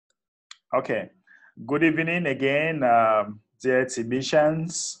Okay. Good evening again, dear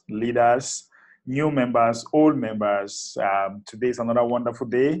exhibitions, leaders, new members, old members. Today is another wonderful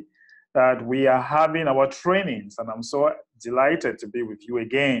day that we are having our trainings, and I'm so delighted to be with you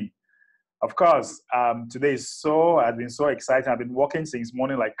again. Of course, today has been so exciting. I've been working since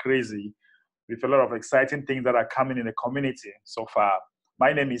morning like crazy with a lot of exciting things that are coming in the community so far.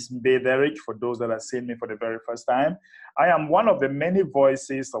 My name is mbehderick, for those that are seeing me for the very first time. I am one of the many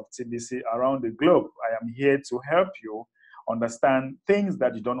voices of TBC around the globe. I am here to help you understand things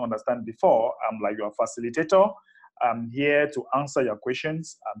that you don't understand before. I'm like your facilitator. I'm here to answer your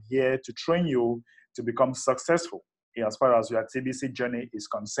questions. I'm here to train you to become successful as far as your TBC journey is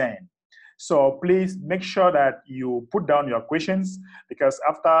concerned. So please make sure that you put down your questions, because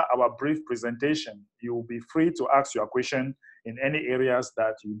after our brief presentation, you will be free to ask your question in any areas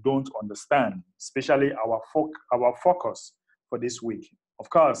that you don't understand, especially our focus for this week.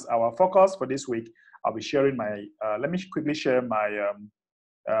 Of course, our focus for this week, I'll be sharing my, let me quickly share my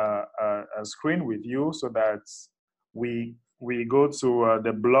screen with you so that we go to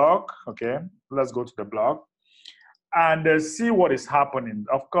the blog, okay? Let's go to the blog and see what is happening.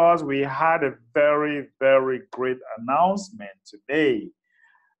 Of course, we had a very, very great announcement today,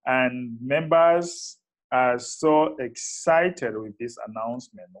 and members are so excited with this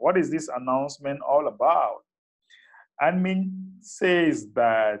announcement. What is this announcement all about? Admin says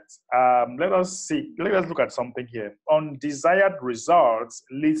that, let us look at something here. Undesired results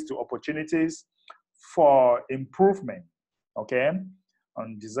leads to opportunities for improvement, okay?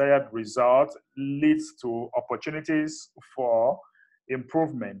 Undesired results leads to opportunities for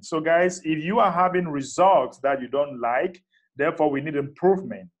improvement. So guys, if you are having results that you don't like, therefore we need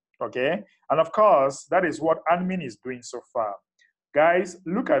improvement, okay? And of course, that is what admin is doing so far. Guys,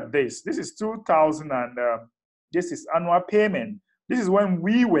 look at this. This is 2000 and this is annual payment. This is when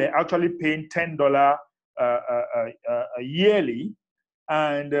we were actually paying $10 yearly.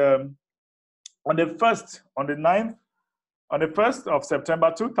 And on the 1st of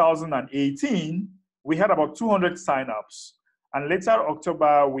September 2018, we had about 200 signups. And later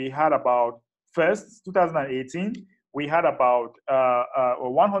October, we had about 1st, 2018, we had about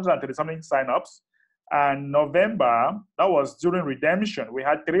 130 something signups. And November, that was during redemption, we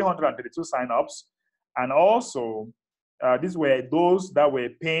had 332 signups. And also, these were those that were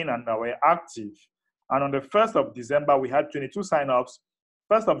paying and that were active. And on the 1st of December, we had 22 signups.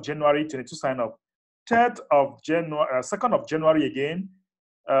 1st of January, 22 signups. 2nd of January again,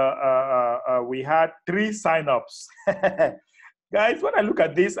 we had 3 signups. Guys, when I look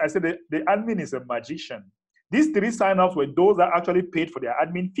at this, I say the admin is a magician. These 3 signups were those that actually paid for their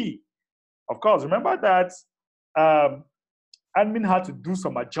admin fee. Of course, remember that admin had to do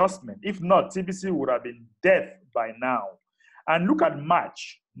some adjustment. If not, TBC would have been dead by now. And look at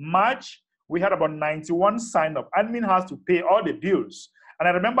March. March, we had about 91 signups. Admin has to pay all the bills. And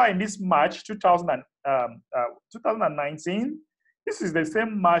I remember in this March 2019, this is the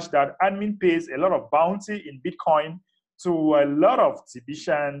same March that admin pays a lot of bounty in Bitcoin to a lot of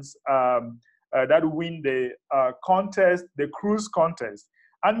TBCians that win the contest, the cruise contest.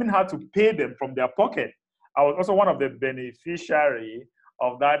 Admin had to pay them from their pocket. I was also one of the beneficiaries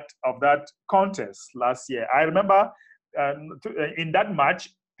of that contest last year. I remember in that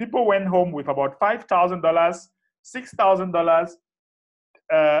March, people went home with about $5,000, $6,000,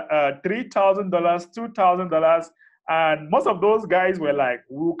 $3,000, $2,000, and most of those guys were like,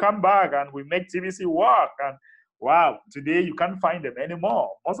 "We'll come back and we make TBC work." And wow, today you can't find them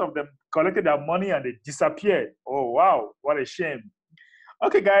anymore. Most of them collected their money and they disappeared. Oh wow, what a shame.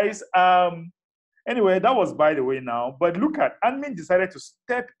 Okay, guys. Anyway, that was by the way now. But look at admin decided to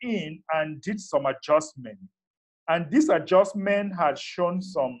step in and did some adjustment, and this adjustment had shown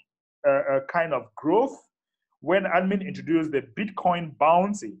some kind of growth when admin introduced the Bitcoin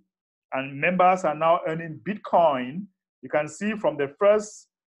bounty, and members are now earning Bitcoin. You can see from the 1st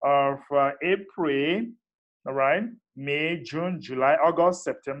of April, all right, May, June, July, August,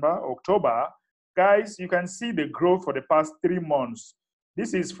 September, October. Guys, you can see the growth for the past 3 months.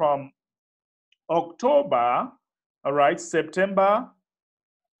 This is from October, all right, September,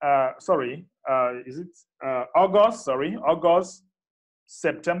 August, August,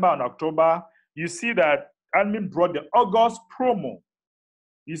 September, and October. You see that admin brought the August promo.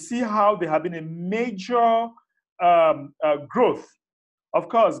 You see how there have been a major growth. Of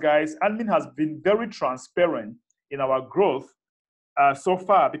course, guys, admin has been very transparent in our growth so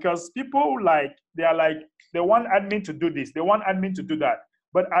far, because people they want admin to do this, they want admin to do that.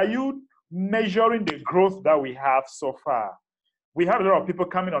 But are you measuring the growth that we have so far? We have a lot of people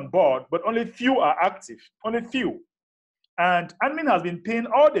coming on board, but only few are active, only few. And admin has been paying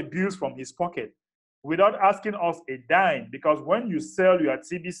all the bills from his pocket without asking us a dime, because when you sell your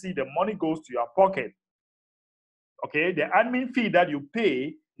TBC, the money goes to your pocket. Okay, the admin fee that you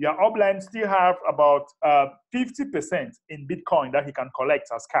pay, your upline still have about 50% in Bitcoin that he can collect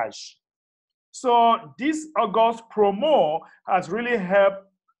as cash. So this August promo has really helped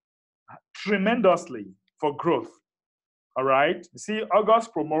tremendously for growth. All right. You see,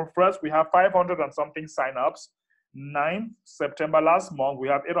 August promo first, we have 500 and something signups. 9th September last month, we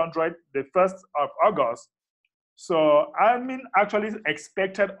have 800 the 1st of August. So admin actually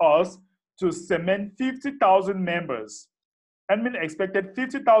expected us to cement 50,000 members. Admin expected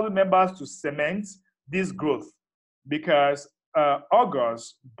 50,000 members to cement this growth because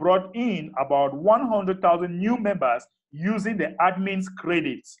August brought in about 100,000 new members using the admin's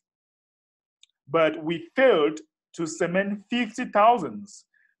credits. But we failed to cement 50,000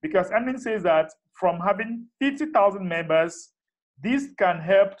 because admin says that from having 50,000 members, this can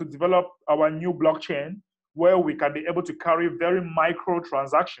help to develop our new blockchain where we can be able to carry very micro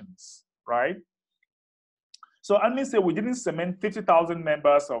transactions, right? So admin said we didn't cement 50,000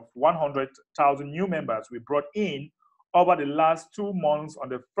 members of 100,000 new members we brought in over the last 2 months on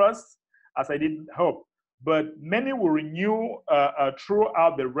the first, as I did hope. But many will renew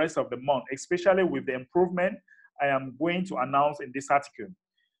throughout the rest of the month, especially with the improvement I am going to announce in this article.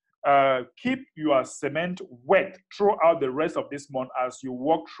 Keep your cement wet throughout the rest of this month as you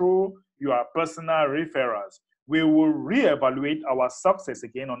walk through your personal referrals. We will reevaluate our success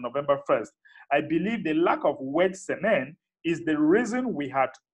again on November 1st. I believe the lack of wet cement is the reason we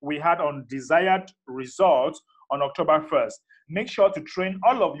had undesired results on October 1st. Make sure to train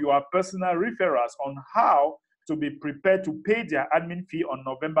all of your personal referrals on how to be prepared to pay their admin fee on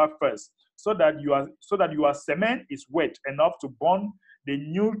November 1st so that your cement is wet enough to burn the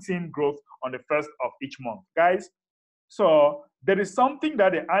new team growth on the 1st of each month. Guys, so there is something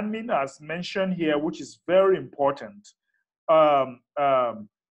that the admin has mentioned here, which is very important.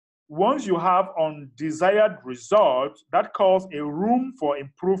 Once you have undesired results, that calls a room for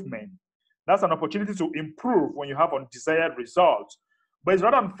improvement. That's an opportunity to improve when you have undesired results. But it's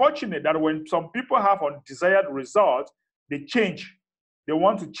rather unfortunate that when some people have undesired results, they change. They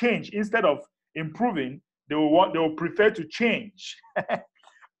want to change. Instead of improving, they will prefer to change.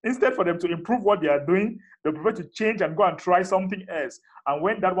 Instead for them to improve what they are doing, they prefer to change and go and try something else. And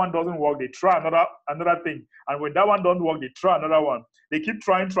when that one doesn't work, they try another thing. And when that one doesn't work, they try another one. They keep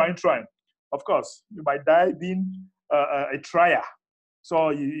trying. Of course, you might die being a trier.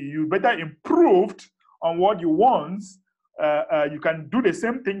 So you better improved on what you want. You can do the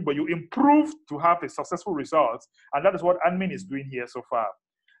same thing, but you improve to have a successful result. And that is what admin is doing here so far.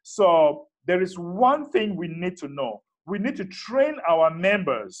 So there is one thing we need to know. We need to train our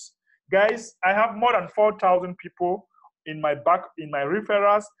members. Guys, I have more than 4,000 people in my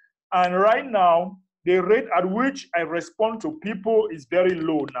referrals. And right now, the rate at which I respond to people is very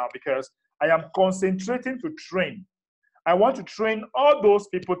low now because I am concentrating to train. I want to train all those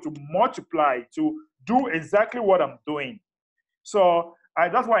people to multiply, to do exactly what I'm doing. So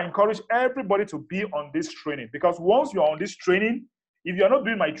that's why I encourage everybody to be on this training, because once you're on this training, if you're not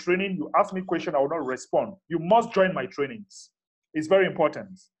doing my training, you ask me a question, I will not respond. You must join my trainings. It's very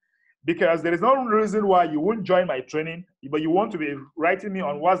important because there is no reason why you won't join my training, but you want to be writing me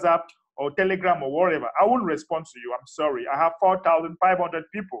on WhatsApp or Telegram or whatever. I won't respond to you. I'm sorry. I have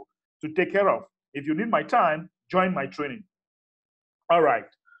 4,500 people to take care of. If you need my time, join my training. All right.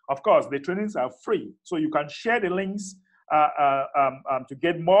 Of course, the trainings are free, so you can share the links to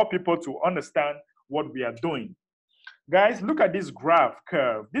get more people to understand what we are doing. Guys, look at this graph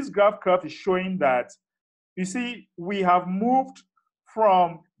curve. This graph curve is showing that, you see, we have moved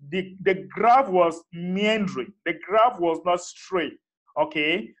from the graph was meandering. The graph was not straight,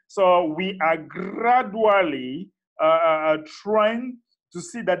 okay? So we are gradually trying to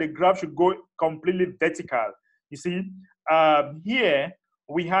see that the graph should go completely vertical. You see, here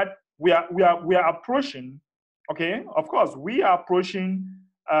we are approaching, okay? Of course, we are approaching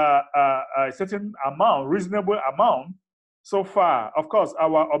a certain amount, reasonable amount so far. Of course,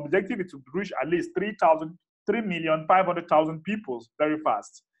 our objective is to reach at least 3,500,000 people very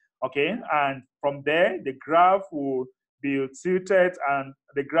fast, okay? And from there, the graph will be tilted and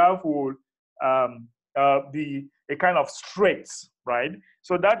the graph will be a kind of straight, right?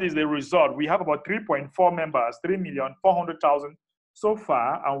 So that is the result. We have about 3.4 members, 3,400,000 so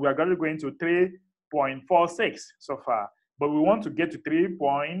far, and we are going to 3.46 so far. But we want to get to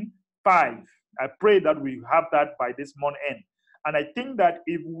 3.5. I pray that we have that by this month end. And I think that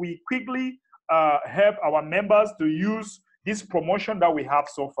if we quickly help our members to use this promotion that we have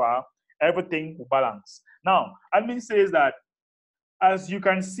so far, everything will balance. Now, admin says that, as you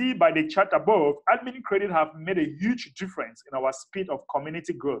can see by the chart above, admin credit have made a huge difference in our speed of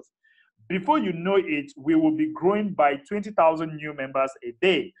community growth. Before you know it, we will be growing by 20,000 new members a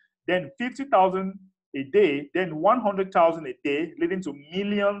day, then 50,000 a day, then 100,000 a day, leading to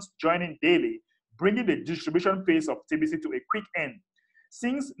millions joining daily, bringing the distribution phase of TBC to a quick end.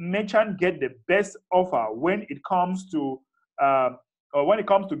 Since merchants get the best offer when it comes to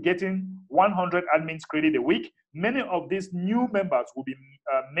getting 100 admins credit a week, many of these new members will be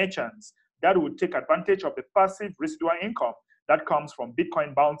merchants that will take advantage of the passive residual income that comes from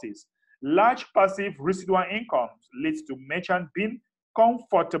Bitcoin bounties. Large passive residual incomes leads to merchants being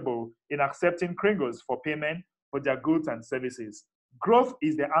comfortable in accepting Kringles for payment for their goods and services. Growth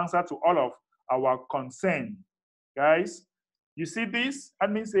is the answer to all of our concern. Guys, you see this?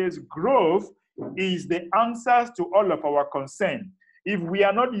 Admin says growth is the answer to all of our concern. If we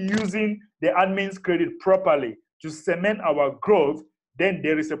are not using the admin's credit properly to cement our growth, then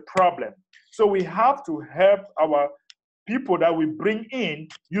there is a problem. So we have to help our people that we bring in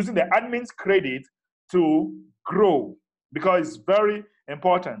using the admin's credit to grow, because it's very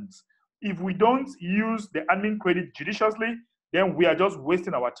important. If we don't use the admin credit judiciously, then we are just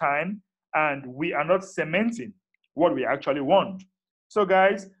wasting our time and we are not cementing what we actually want. So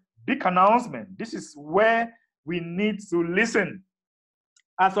guys, big announcement. This is where we need to listen.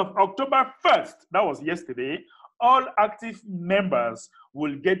 As of October 1st, that was yesterday, all active members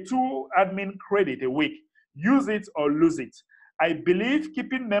will get 2 admin credit a week. Use it or lose it. I believe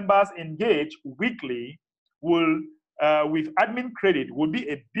keeping members engaged weekly will, with admin credit, will be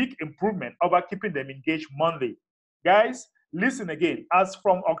a big improvement over keeping them engaged monthly. Guys, listen again. As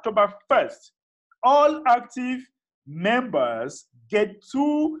from October 1st, all active members get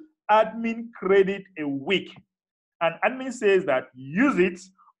 2 admin credit a week. And admin says that use it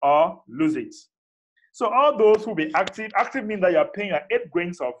or lose it. So all those who be active means that you are paying 8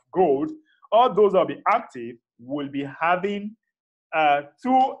 grains of gold. All those that will be active will be having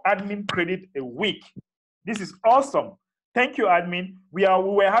 2 admin credit a week. This is awesome. Thank you, admin. We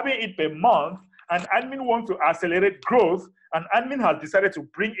were having it per month, and admin wants to accelerate growth, and admin has decided to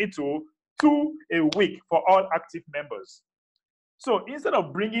bring it to 2 a week for all active members. So instead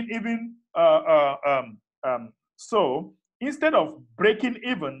of bringing even instead of breaking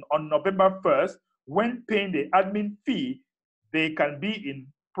even on November 1st when paying the admin fee, they can be in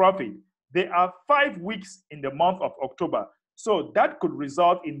profit. There are 5 weeks in the month of October. So that could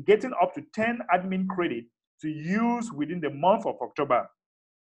result in getting up to 10 admin credit to use within the month of October.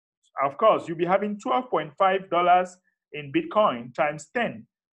 Of course, you'll be having $12.5 in Bitcoin times 10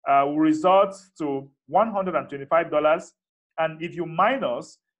 will result to $125. And if you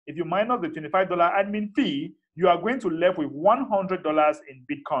minus the $25 admin fee, you are going to left with $100 in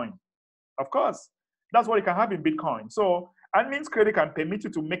Bitcoin. Of course, that's what you can have in Bitcoin. So admin's credit can permit you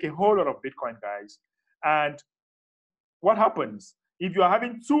to make a whole lot of Bitcoin, guys. And what happens if you are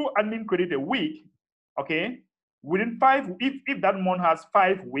having 2 admin credit a week? Okay, within 5, if that month has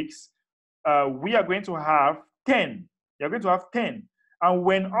 5 weeks, we are going to have 10. You're going to have 10. And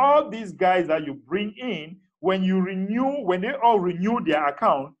when all these guys that you bring in, when they all renew their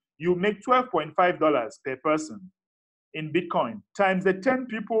account, you make $12.5 per person in Bitcoin times the 10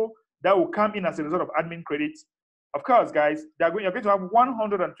 people that will come in as a result of admin credits. Of course, guys, you're going to have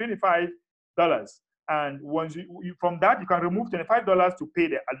 $125. And once from that, you can remove $25 to pay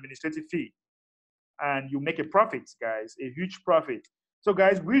the administrative fee. And you make a profit, guys, a huge profit. So,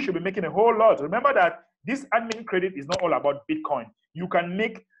 guys, we should be making a whole lot. Remember that this admin credit is not all about Bitcoin. You can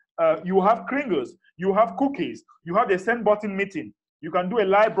make, you have Kringles, you have cookies, you have the send button meeting. You can do a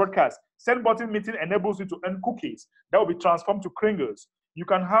live broadcast. Send button meeting enables you to earn cookies that will be transformed to Kringles. You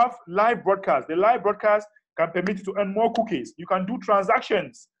can have live broadcast. The live broadcast can permit you to earn more cookies. You can do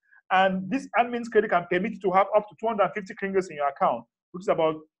transactions. And this admin's credit can permit you to have up to 250 Kringles in your account, which is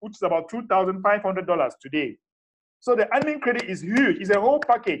about $2,500 today. So the admin credit is huge. It's a whole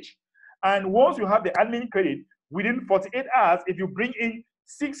package. And once you have the admin credit, within 48 hours, if you bring in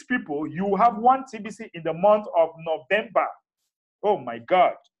 6 people, you have 1 TBC in the month of November. Oh my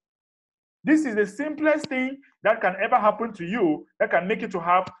God. This is the simplest thing that can ever happen to you that can make you to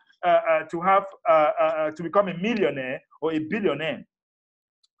become a millionaire or a billionaire.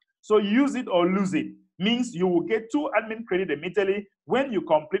 So use it or lose it means you will get 2 admin credit immediately when you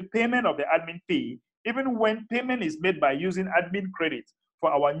complete payment of the admin fee, even when payment is made by using admin credit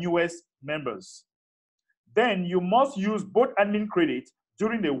for our newest members. Then you must use both admin credit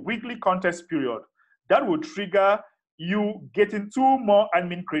during the weekly contest period. That will trigger you getting 2 more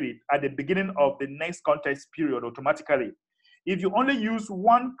admin credit at the beginning of the next contest period automatically. If you only use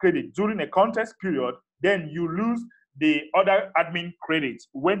one credit during a contest period, then you lose the other admin credits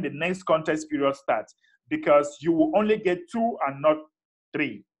when the next contest period starts, because you will only get 2 and not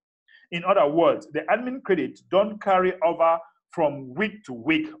 3. In other words, the admin credits don't carry over from week to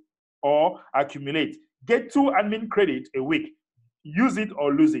week or accumulate. Get 2 admin credits a week, use it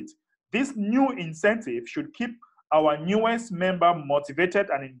or lose it. This new incentive should keep our newest member motivated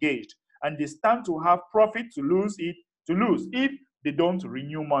and engaged, and they stand to have profit to lose if they don't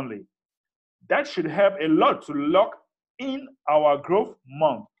renew monthly. That should help a lot to lock in our growth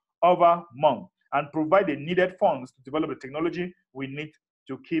month over month and provide the needed funds to develop the technology we need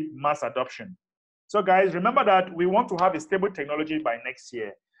to keep mass adoption. So guys, remember that we want to have a stable technology by next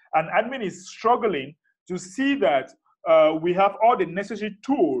year. And admin is struggling to see that we have all the necessary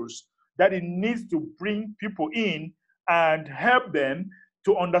tools that it needs to bring people in and help them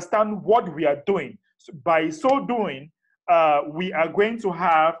to understand what we are doing. So by so doing, we are going to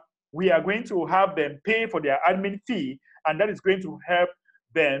have them pay for their admin fee, and that is going to help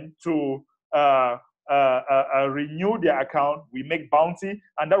them to renew their account. We make bounty,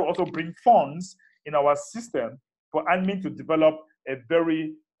 and that will also bring funds in our system for admin to develop a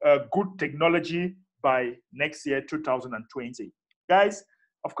very good technology by next year, 2020. Guys,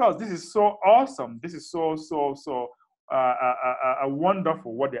 of course, this is so awesome. This is so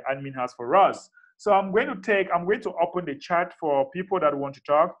wonderful what the admin has for us. So I'm going to open the chat for people that want to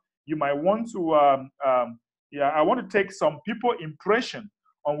talk. You might want to, I want to take some people impression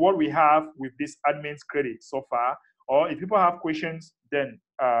on what we have with this admin's credit so far. Or if people have questions, then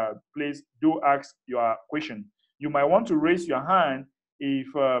please do ask your question. You might want to raise your hand. If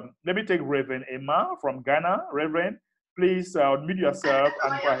let me take Reverend Emma from Ghana. Reverend, please unmute yourself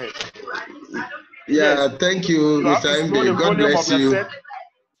and go ahead. Yeah, yes. Thank you, Mr. MB. God bless you.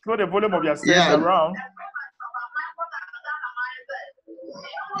 Slow the volume of your set around.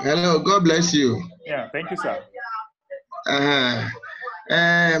 Hello, God bless you. Yeah, thank you, sir.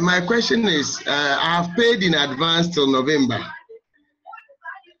 My question is, I have paid in advance till November,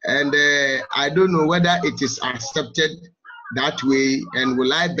 and I don't know whether it is accepted that way, and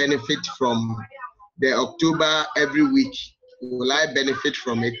will I benefit from the October every week? Will I benefit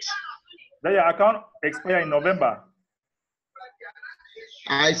from it? That your account expire in November?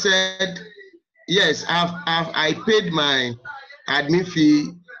 I said, yes, I paid my admin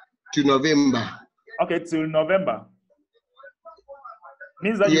fee to November. Okay, till November.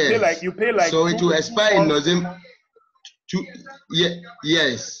 Means that yes. you pay like so it will expire in November.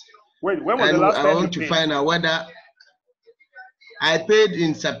 Yes. Wait, when was the last time I want to find out whether I paid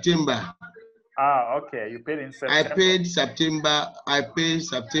in September. Ah, okay. You paid in September. I paid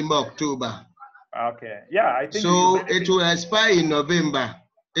September, October. Okay. Yeah, I think so. It will expire in November.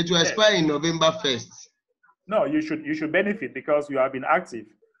 It will expire in November 1st. No, you should benefit because you have been active.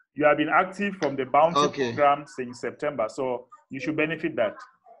 You have been active from the bounty program since September, so you should benefit that.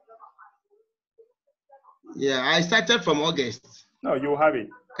 Yeah, I started from August. No, you have it.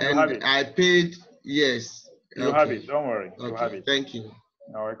 You have it. I paid, yes. You have it. Don't worry. Okay. You have it. Thank you.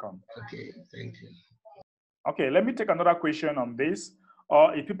 You're welcome. Okay, thank you. Okay, let me take another question on this.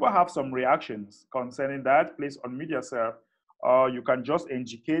 Or if people have some reactions concerning that, please unmute yourself. Or you can just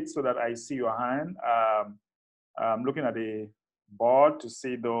indicate so that I see your hand. I'm looking at the board to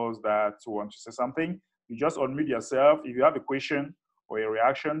see those that want to say something. You just unmute yourself. If you have a question or a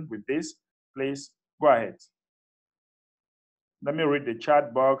reaction with this, please go ahead. Let me read the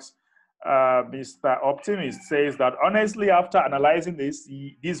chat box. Mr. Optimist says that honestly, after analyzing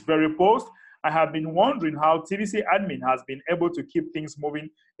this very post, I have been wondering how TBC admin has been able to keep things moving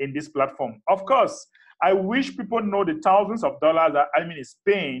in this platform. Of course, I wish people know the thousands of dollars that admin is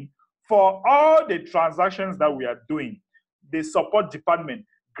paying for all the transactions that we are doing. The support department,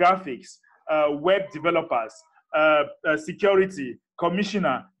 graphics, web developers, security,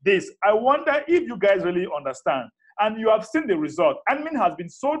 commissioner, this. I wonder if you guys really understand. And you have seen the result. Admin has been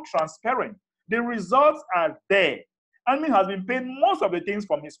so transparent. The results are there. Admin has been paying most of the things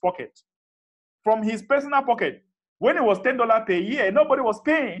from his pocket, from his personal pocket. When it was $10 per year, nobody was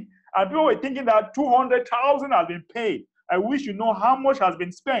paying. And people were thinking that $200,000 has been paid. I wish you know how much has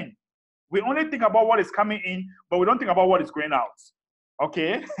been spent. We only think about what is coming in, but we don't think about what is going out.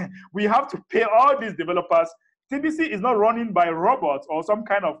 Okay? We have to pay all these developers. TBC is not running by robots or some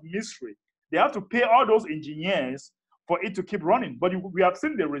kind of mystery. They have to pay all those engineers for it to keep running. But we have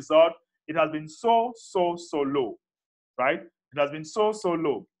seen the result. It has been so low, right? It has been so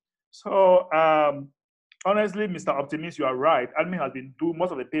low. So honestly, Mr. Optimist, you are right. Admin has been doing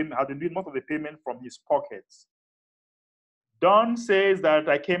most of the payment from his pockets. Don says that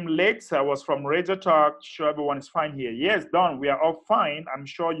I came late. I was from Radio Talk. Sure, everyone is fine here. Yes, Don, we are all fine. I'm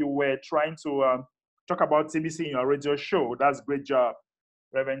sure you were trying to talk about TBC in your radio show. That's a great job.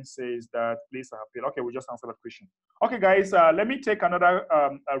 Reverend says that please appeal. Okay, we just answered that question. Okay, guys, let me take another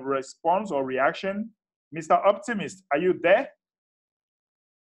a response or reaction. Mr. Optimist, are you there?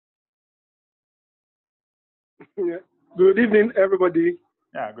 Yeah. Good evening, everybody.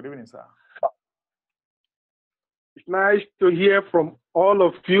 Yeah, good evening, sir. It's nice to hear from all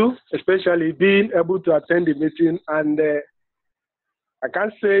of you, especially being able to attend the meeting. And I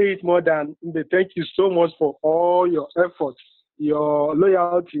can't say it more than thank you so much for all your efforts, your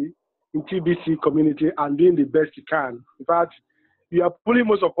loyalty in TBC community, and doing the best you can. In fact, you are pulling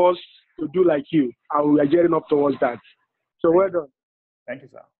most of us to do like you, and we are getting up towards that. So well done. Thank you,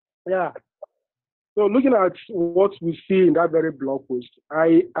 sir. Yeah. So looking at what we see in that very blog post,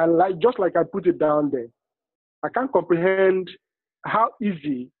 I like, just like I put it down there, I can't comprehend how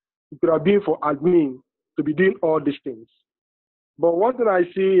easy it could have been for admin to be doing all these things. But one thing I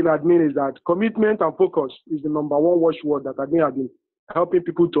see in admin is that commitment and focus is the number one watchword that admin have been helping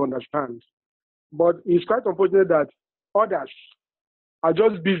people to understand. But it's quite unfortunate that others are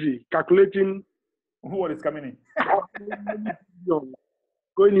just busy calculating what is coming in.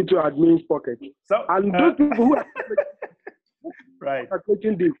 Going into admin's pocket. So, and those people who are right.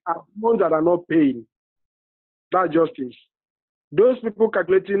 calculating this are ones that are not paying. That's justice. Those people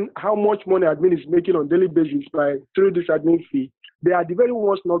calculating how much money admin is making on a daily basis through this admin fee, they are the very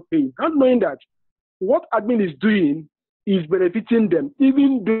ones not paying. Not knowing that what admin is doing is benefiting them,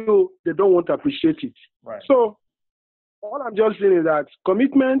 even though they don't want to appreciate it. Right. So all I'm just saying is that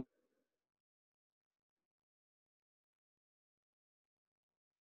commitment.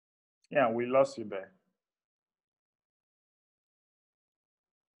 Yeah, we lost you there.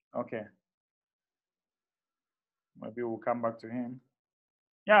 Okay. Maybe we'll come back to him.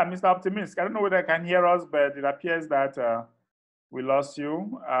 Yeah, Mr. Optimist, I don't know whether you can hear us, but it appears that we lost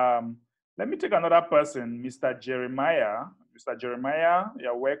you. Let me take another person, Mr. Jeremiah. Mr. Jeremiah,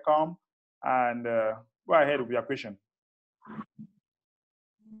 you're welcome. And go ahead with your question.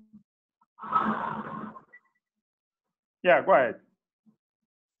 Yeah, go ahead.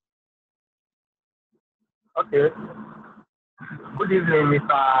 Okay. Good evening,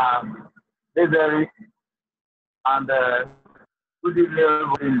 Mr. mbehderick, and good evening,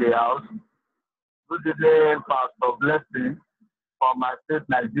 everybody in the house. Good evening, Pastor Blessing from my state,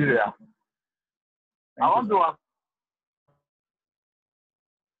 Nigeria. I want to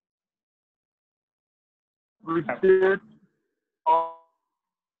appreciate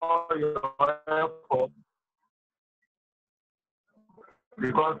all your efforts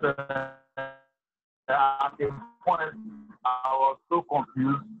because at the point I was so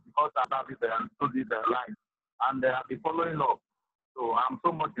confused because I started and stood it line, and I've been following up. So I'm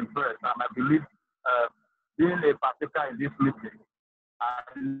so much impressed, and I believe being a partaker in this meeting, I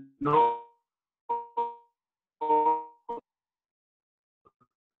know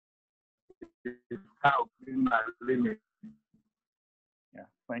it's helping my limit. Yeah,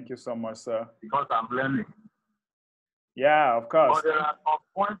 thank you so much, sir. Because I'm learning. Yeah, of course. But there are some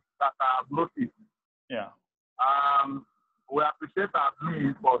points that I've noticed. Yeah. We appreciate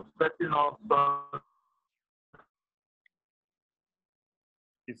admin for setting up some.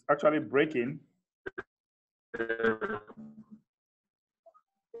 It's actually breaking. A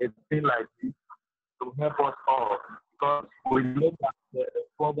thing like this to help us all, because we know that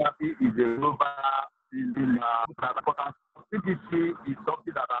poverty is a global important. TBC is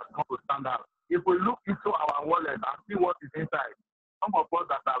something that has come to stand out. If we look into our wallet and see what is inside, some of us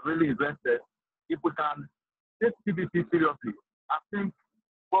that are really invested, if we can take TBC seriously, I think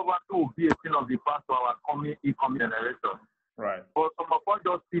poverty will be a thing of the past to our incoming generation. Right. But some of us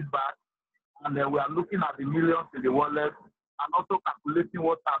just sit back and we are looking at the millions in the wallet and also calculating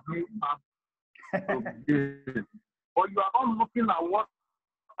what admin has to give. But you are not looking at what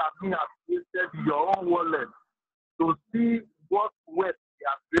admin has created in your own wallet to see what wealth they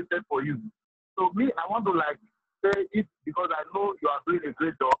have created for you. So me, I want to say it because I know you are doing a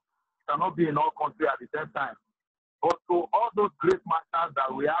great job. You cannot be in all countries at the same time. But to all those great masters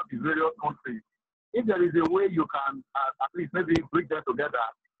that we have in various countries, if there is a way you can at least maybe bring them together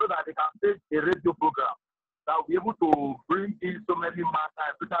so that they can take a radio program that will be able to bring in so many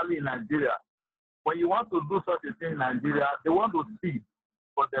masters, especially in Nigeria. When you want to do such a thing in Nigeria, they want to see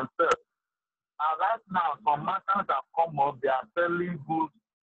for themselves. And right now, some masters have come up, they are selling goods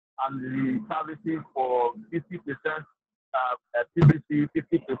and the services for 50% TBC,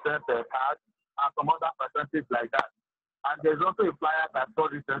 50% cash, and some other percentage like that. And there's also a flyer that I saw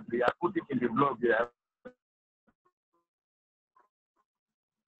recently. I put it in the blog here.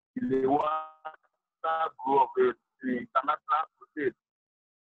 in a WhatsApp group of the international state.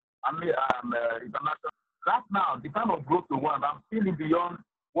 I mean, international. Right now, the kind of growth we want, I'm feeling beyond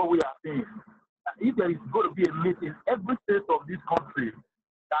what we are seeing. If there is going to be a meeting in every state of this country,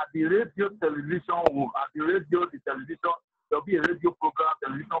 that the radio, television, at the radio, the television, there'll be a radio program,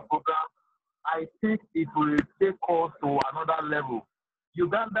 television program. I think it will take us to another level.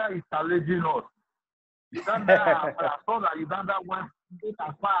 Uganda is challenging us. Uganda, I saw that Uganda went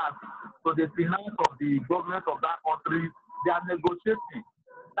as far as to the finance of the government of that country. They are negotiating.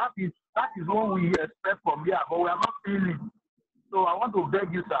 That is what we expect from here, but we are not seeing it. So I want to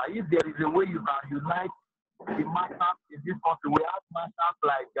beg you, sir, if there is a way you can unite the masters in this country, we have masters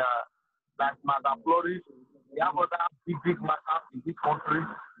like Mother Flores, we have other big masters in this country.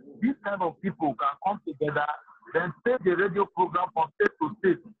 These kind of people can come together, then take the radio program from state to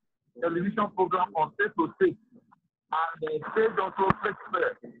state, television program from state to state, and the state also takes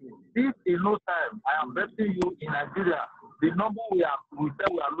fair. This in no time, I am betting you in Nigeria, the number we say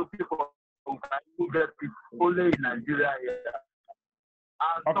we are looking for, we can get it only in Nigeria here.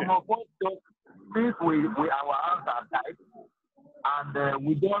 And some of us just think our hands are tied, and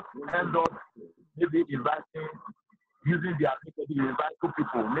we just end up maybe inviting, using the ability to invite two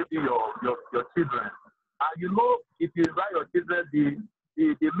people, maybe your children. And you know, if you invite your children,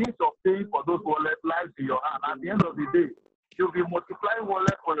 the means of paying for those wallets lies in your hand. At the end of the day, you'll be multiplying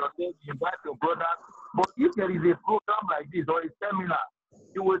wallets for yourself, you invite your brothers. But if there is a program like this or a seminar,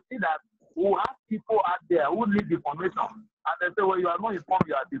 you will see that we have people out there who need information. And they say, well, you are not informed,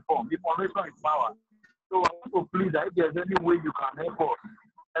 you are deformed. Information is power. So I want to plead that if there's any way you can help us,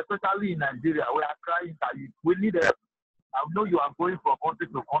 especially in Nigeria, we are crying that we need help. I know you are going from country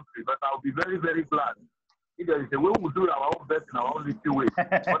to country, but I'll be very, very glad if there is a way we'll do our own best in our own little way.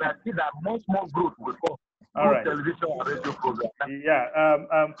 But I see that much more growth will come. All right. Television and radio program.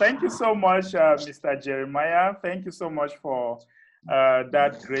 Yeah. Thank you so much, Mr. Jeremiah. Thank you so much for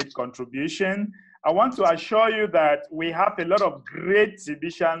that great contribution. I want to assure you that we have a lot of great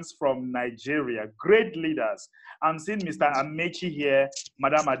exhibitions from Nigeria, great leaders. I'm seeing Mr. Amechi here,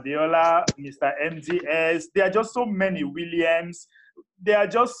 Madam Adeola, Mr. MDS. There are just so many, Williams. There are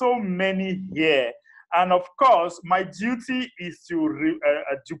just so many here. And of course, my duty is to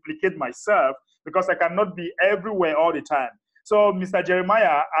duplicate myself because I cannot be everywhere all the time. So, Mr.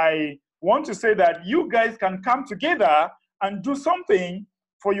 Jeremiah, I want to say that you guys can come together and do something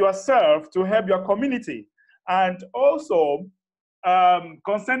for yourself to help your community. And also,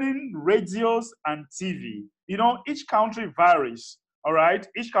 concerning radios and TV, you know, each country varies, all right?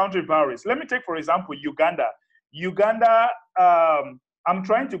 Each country varies. Let me take, for example, Uganda. Uganda, I'm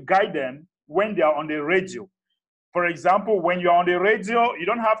trying to guide them when they are on the radio. For example, when you're on the radio, you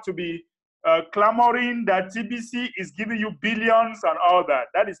don't have to be clamoring that TBC is giving you billions and all that.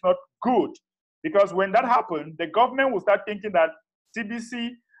 That is not good. Because when that happens, the government will start thinking that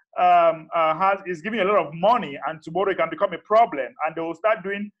TBC is giving a lot of money and tomorrow it can become a problem. And they will start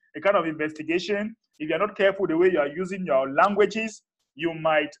doing a kind of investigation. If you're not careful the way you are using your languages, you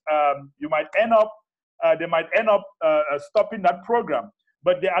might end up, they might end up stopping that program.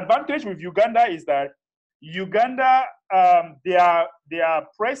 But the advantage with Uganda is that Uganda, their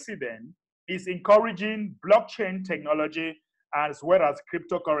president is encouraging blockchain technology as well as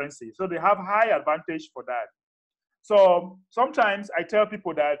cryptocurrency. So they have high advantage for that. So sometimes I tell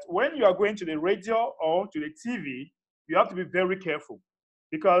people that when you are going to the radio or to the TV, you have to be very careful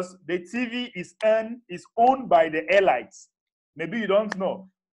because the TV is owned by the elites. Maybe you don't know.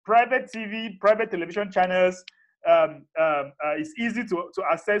 Private TV, private television channels, it's easy to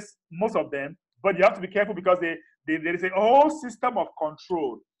access most of them, but you have to be careful because there is a whole system of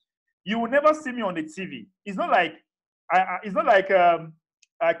control. You will never see me on the TV. It's not like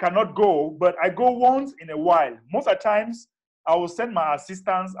I cannot go, but I go once in a while. Most of the times, I will send my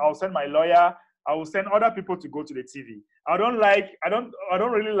assistants, I will send my lawyer, I will send other people to go to the TV. I don't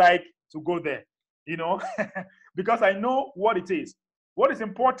really like to go there, you know, because I know what it is. What is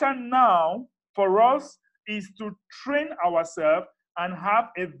important now for us is to train ourselves and have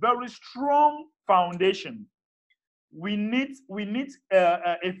a very strong foundation. We need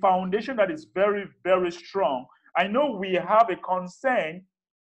a foundation that is very, very strong. I know we have a concern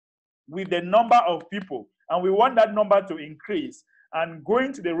with the number of people, and we want that number to increase. And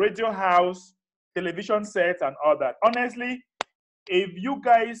going to the radio house, television sets, and all that. Honestly, if you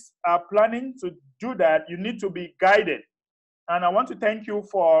guys are planning to do that, you need to be guided. And I want to thank you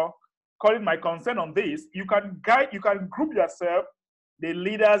for calling my concern on this. You can group yourself, the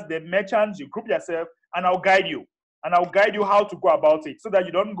leaders, the merchants, you group yourself, and I'll guide you. And I'll guide you how to go about it so that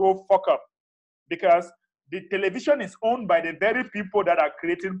you don't go fuck up. Because the television is owned by the very people that are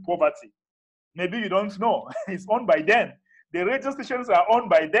creating poverty. Maybe you don't know. It's owned by them. The radio stations are owned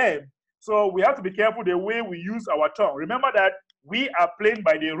by them. So we have to be careful the way we use our tongue. Remember that we are playing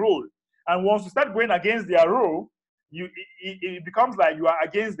by the rule. And once you start going against their rule, it becomes like you are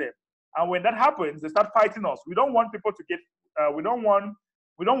against them. And when that happens, they start fighting us. We don't want people to get, we don't want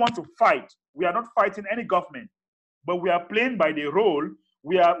to fight. We are not fighting any government, but we are playing by the rule.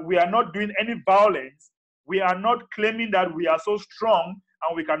 We are not doing any violence. We are not claiming that we are so strong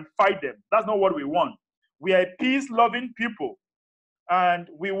and we can fight them. That's not what we want. We are a peace-loving people, and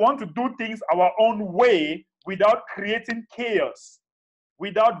we want to do things our own way without creating chaos,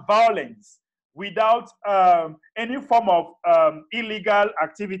 without violence, without any form of illegal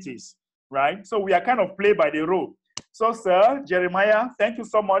activities, right? So we are kind of play by the rule. So, sir, Jeremiah, thank you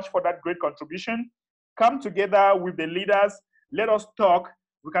so much for that great contribution. Come together with the leaders. Let us talk.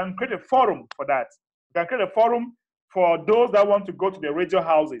 We can create a forum for that. We can create a forum for those that want to go to the radio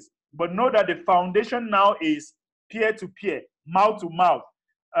houses. But know that the foundation now is peer-to-peer, mouth-to-mouth,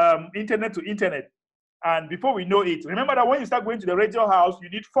 internet to internet. And before we know it, remember that when you start going to the radio house, you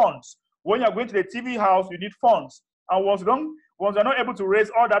need funds. When you're going to the TV house, you need funds. And once you're not able to raise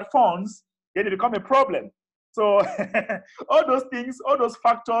all that funds, then it becomes a problem. So all those things, all those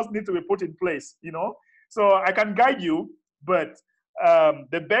factors need to be put in place, you know. So I can guide you, but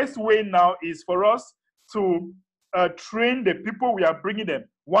the best way now is for us to train the people we are bringing them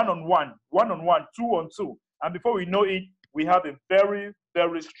one-on-one, two-on-two. And before we know it, we have a very,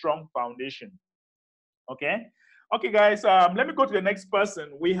 very strong foundation. Okay? Okay, guys, let me go to the next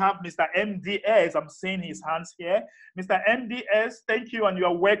person. We have Mr. MDS. I'm seeing his hands here. Mr. MDS, thank you, and you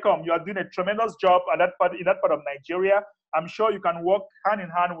are welcome. You are doing a tremendous job in that part of Nigeria. I'm sure you can work hand in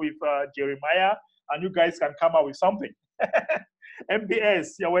hand with Jeremiah, and you guys can come up with something.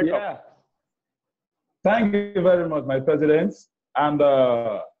 MDS, you're welcome. Yeah. Thank you very much, my president. And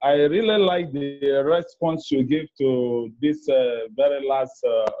I really like the response you give to this very last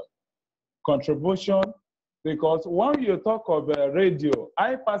contribution. Because when you talk of radio,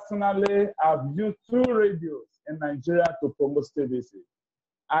 I personally have used 2 radios in Nigeria to promote Tbc.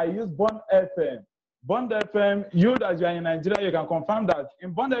 I use Bond FM. Bond FM, you that you are in Nigeria, you can confirm that.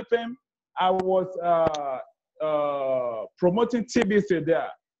 In Bond FM, I was promoting Tbc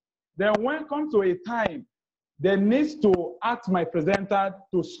there. Then when it comes to a time, they need to ask my presenter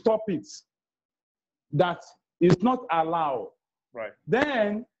to stop it. That is not allowed. Right.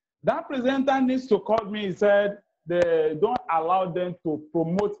 Then that presenter needs to call me. He said they don't allow them to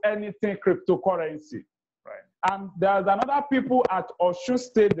promote anything cryptocurrency. Right. And there's another people at Osun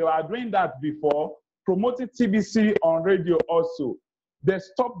State, they were doing that before, promoting Tbc on radio also. They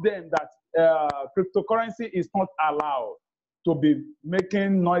stopped them that cryptocurrency is not allowed to be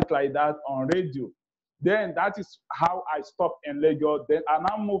making noise like that on radio. Then that is how I stopped in Lagos. Then I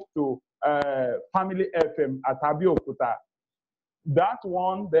now moved to Family FM at Abeokuta. That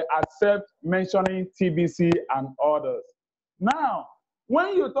one, they accept mentioning Tbc and others. Now,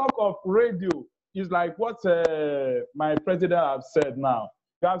 when you talk of radio, it's like what my president have said now.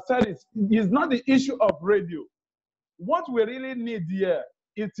 You have said it's not the issue of radio. What we really need here,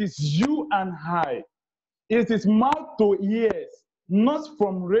 it is you and I. It is mouth to ears, not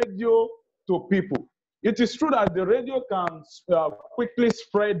from radio to people. It is true that the radio can quickly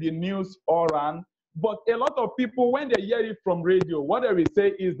spread the news all around, but a lot of people, when they hear it from radio, what they will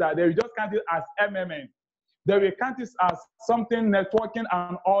say is that they will just count it as MMM. They will count it as something networking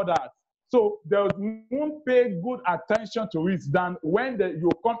and all that. So they won't pay good attention to it than when you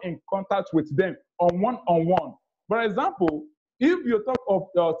come in contact with them on one-on-one. For example, if you talk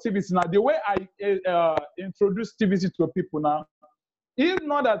of TBC now, the way I introduce TBC to people now, if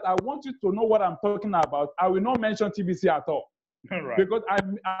not that I want you to know what I'm talking about, I will not mention TBC at all. Right. Because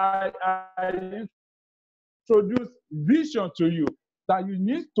I introduce vision to you, that you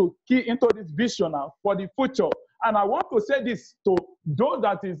need to key into this vision now for the future. And I want to say this to those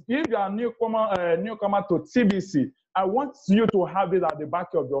that is, if you are newcomer to TBC, I want you to have it at the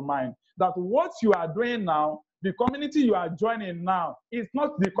back of your mind, that what you are doing now, the community you are joining now, is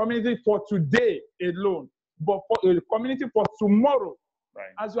not the community for today alone, but for a community for tomorrow. Right.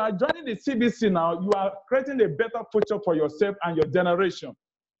 As you are joining the TBC now, you are creating a better future for yourself and your generation.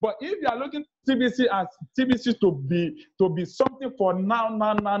 But if you are looking TBC as TBC to be something for now,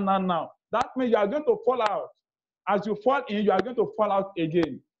 that means you are going to fall out. As you fall in, you are going to fall out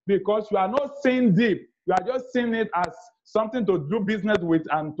again, because you are not seeing deep. You are just seeing it as something to do business with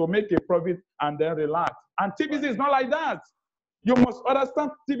and to make a profit and then relax. And TBC is not like that. You must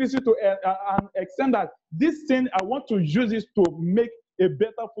understand TBC to an extent that this thing, I want to use it to make a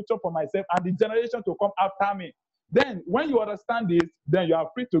better future for myself and the generation to come after me. Then when you understand this, then you are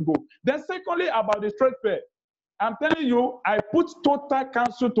free to go. Then secondly, about the trade fair, I'm telling you, I put total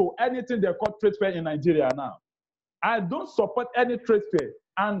cancel to anything they call trade fair in Nigeria now. I don't support any trade fair.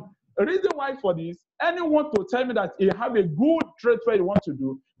 And the reason why for this, anyone to tell me that you have a good trade fair you want to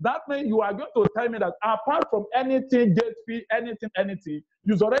do, that means you are going to tell me that apart from anything, gate fee, anything,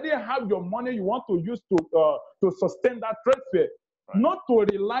 you already have your money you want to use to sustain that trade fair, not to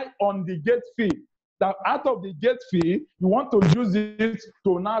rely on the gate fee. That out of the gate fee, you want to use it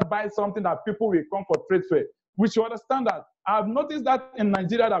to now buy something that people will come for trade fair. We should understand that. I've noticed that in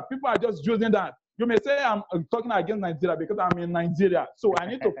Nigeria that people are just using that. You may say I'm talking against Nigeria because I'm in Nigeria, so I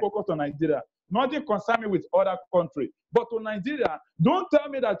need to focus on Nigeria. Nothing concern me with other countries. But to Nigeria, don't tell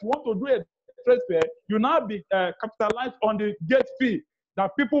me that you want to do a trade fair, you now be capitalized on the gate fee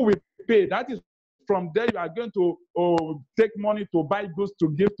that people will pay. That is from there you are going to take money to buy goods to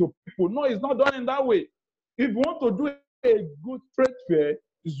give to people. No, it's not done in that way. If you want to do a good trade fair,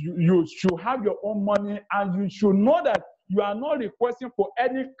 you should have your own money, and you should know that you are not requesting for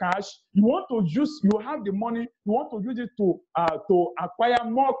any cash. You want to use, you have the money, you want to use it to acquire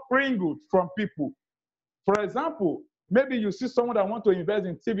more Pringles from people. For example, maybe you see someone that want to invest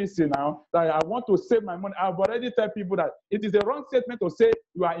in TBC now, that I want to save my money. I've already told people that it is a wrong statement to say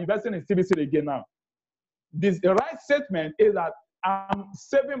you are investing in TBC again now. The right statement is that I'm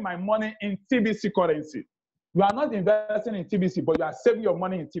saving my money in TBC currency. You are not investing in TBC, but you are saving your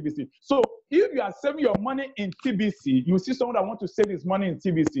money in TBC. So if you are saving your money in TBC, you see someone that wants to save his money in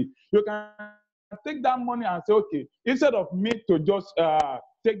TBC, you can take that money and say, okay, instead of me to just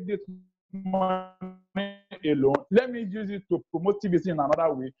take this money alone, let me use it to promote TBC in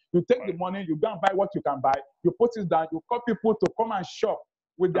another way. You take the money, you go and buy what you can buy, you put it down, you call people to come and shop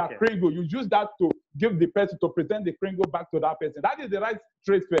with their Pringle. You use that to give the person, to present the Pringle back to that person. That is the right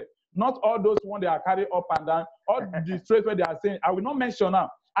trade fair. Not all those ones they are carrying up and down. All the trade fair they are saying, I will not mention now.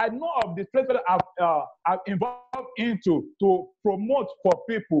 I know of the trade fair I've involved into to promote for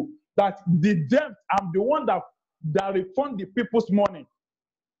people that the debt, I'm the one that refund the people's money.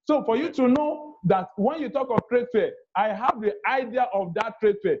 So for you to know that when you talk of trade fair, I have the idea of that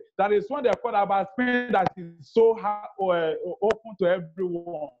trade fair. That is one they call about Spain that is so open to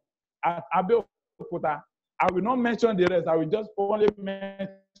everyone. At Abeokuta, I will not mention the rest. I will just only mention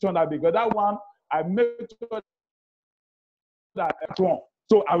that because that one, I made sure that wrong.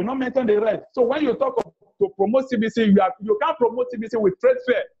 So I will not mention the rest. So when you talk of to promote TBC, you can't promote TBC with trade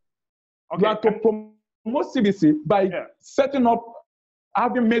fair. Okay. You have to promote TBC by setting up,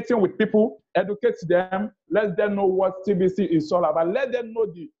 having meeting with people, educate them, let them know what TBC is all about, let them know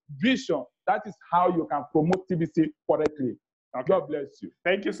the vision. That is how you can promote TBC correctly. Okay. God bless you.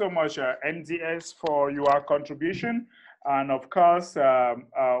 Thank you so much, NDS, for your contribution. And of course,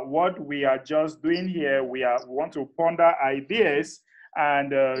 what we are just doing here, we want to ponder ideas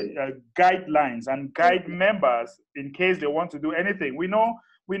and guidelines and guide members in case they want to do anything. We know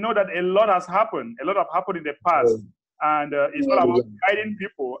that a lot has happened. A lot have happened in the past, and it's all about guiding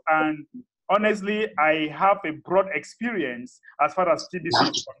people. And honestly, I have a broad experience as far as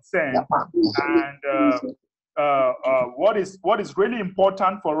TBC is concerned. And what is really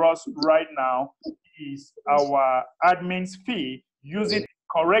important for us right now is our admin's fee, use it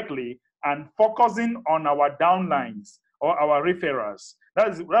correctly, and focusing on our downlines or our referrals.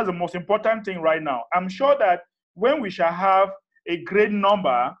 That's the most important thing right now. I'm sure that when we shall have a great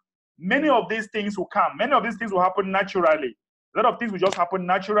number, many of these things will come. Many of these things will happen naturally. A lot of things will just happen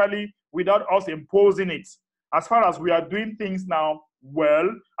naturally without us imposing it. As far as we are doing things now well,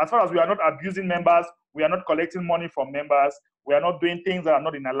 as far as we are not abusing members, we are not collecting money from members, we are not doing things that are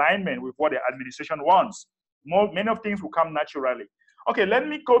not in alignment with what the administration wants. Many of things will come naturally. Okay, let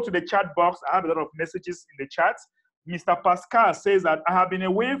me go to the chat box. I have a lot of messages in the chat. Mr. Pascal says that I have been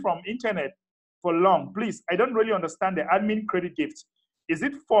away from internet for long. Please, I don't really understand the admin credit gift. Is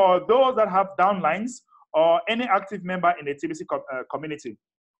it for those that have downlines or any active member in the TBC community?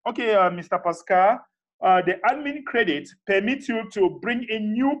 Okay, Mr. Pascal, the admin credit permits you to bring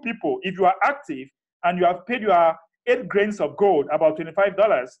in new people. If you are active and you have paid your 8 grains of gold, about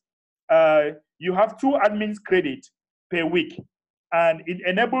 $25, you have 2 admins credit per week. And it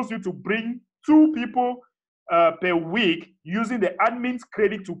enables you to bring 2 people per week using the admin's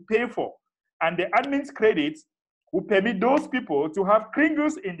credit to pay for. And the admin's credit will permit those people to have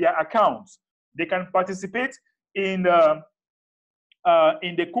Kringles in their accounts. They can participate in the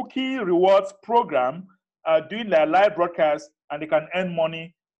cookie rewards program, doing their live broadcast, and they can earn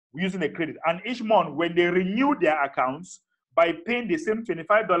money using the credit. And each month, when they renew their accounts, by paying the same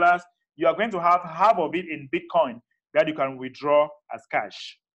 $25, you are going to have half of it in Bitcoin. that you can withdraw as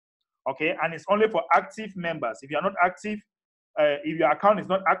cash. Okay, and it's only for active members. If you are not active, if your account is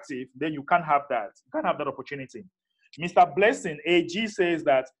not active, then you can't have that. You can't have that opportunity. Mr. Blessing AG says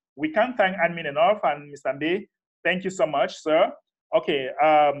that we can't thank admin enough, and Mr. Mbe, thank you so much, sir. Okay,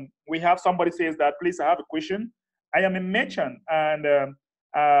 we have somebody says that, please, I have a question. I am a merchant and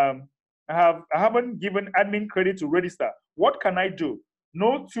I haven't given admin credit to register. What can I do?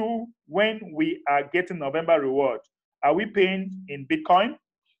 No to when we are getting November reward. Are we paying in Bitcoin?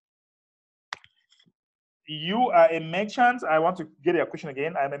 You are a merchant. I want to get your question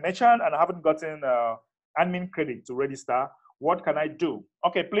again. I'm a merchant and I haven't gotten admin credit to register. What can I do?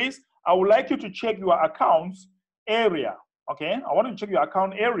 Okay, please, I would like you to check your account area. Okay, I want you to check your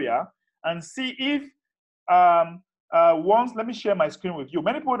account area and see if once, let me share my screen with you.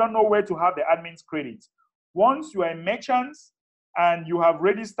 Many people don't know where to have the admin's credit. Once you are a merchant and you have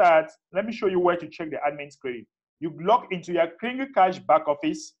registered, let me show you where to check the admin's credit. You log into your Kringle Cash back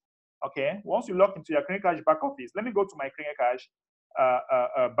office. Okay, once you log into your Kringle Cash back office, let me go to my Kringle Cash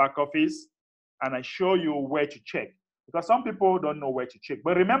back office and I show you where to check, because some people don't know where to check.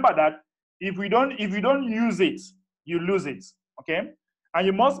 But remember that if you don't use it, you lose it. Okay, and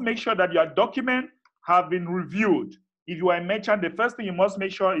you must make sure that your document have been reviewed. If you are a merchant, the first thing you must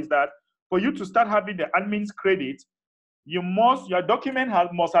make sure is that for you to start having the admin's credit, your document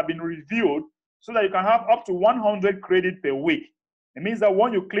must have been reviewed so that you can have up to 100 credit per week. It means that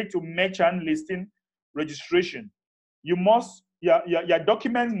when you click to merchant listing registration, your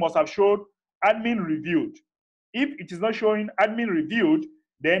document must have showed admin reviewed. If it is not showing admin reviewed,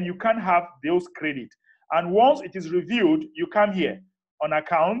 then you can't have those credit. And once it is reviewed, you come here on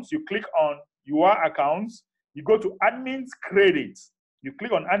accounts, you click on your accounts, you go to admin's credit. You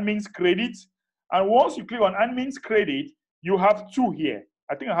click on admin's credit, and once you click on admin's credit, you have two here.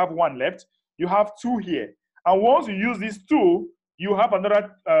 I think I have one left. You have two here. And once you use these two, you have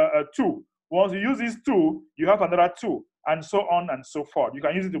another two. Once you use these two, you have another two, and so on and so forth. You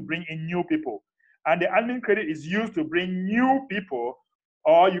can use it to bring in new people. And the admin credit is used to bring new people,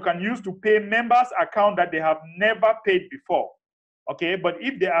 or you can use to pay members' account that they have never paid before. Okay, but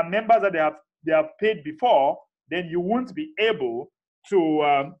if there are members that they have paid before, then you won't be able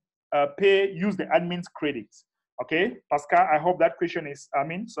to use the admin's credits. Okay, Pascal, I hope that question is,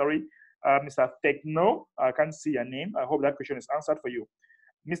 Mr. Techno, I can't see your name. I hope that question is answered for you.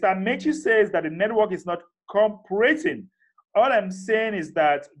 Mr. Mechi says that the network is not cooperating. All I'm saying is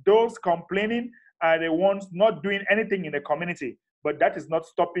that those complaining are the ones not doing anything in the community, but that is not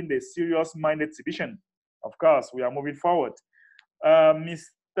stopping the serious-minded exhibition. Of course, we are moving forward. Mr.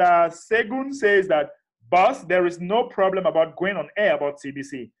 Segun says that, boss, there is no problem about going on air about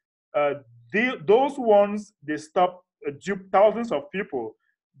TBC. Those ones, they stopped thousands of people.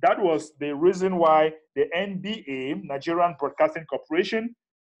 That was the reason why the NBA, Nigerian Broadcasting Corporation,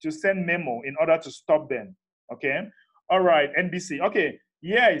 to send memo in order to stop them. Okay. All right. NBC. Okay.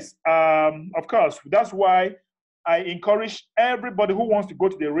 Yes. Of course. That's why I encourage everybody who wants to go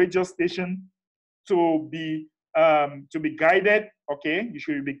to the radio station to be guided. Okay. You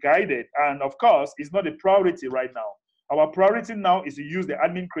should be guided. And of course, it's not a priority right now. Our priority now is to use the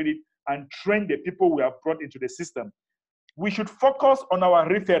admin credit and train the people we have brought into the system. We should focus on our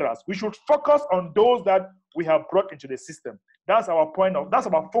referrals. We should focus on those that we have brought into the system. That's our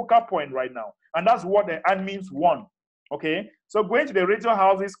focal point right now. And that's what the admins want. Okay. So going to the radio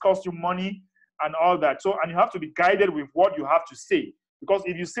houses costs you money and all that. So, and you have to be guided with what you have to say. Because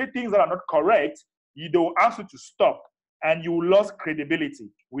if you say things that are not correct, they will ask you to stop and you will lose credibility.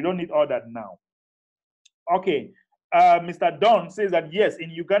 We don't need all that now. Okay. Mr. Don says that yes, in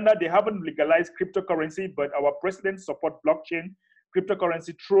Uganda they haven't legalized cryptocurrency, but our president support blockchain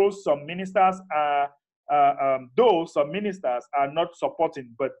cryptocurrency through some ministers. Though some ministers are not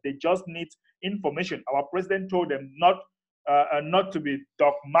supporting, but they just need information. Our president told them not to be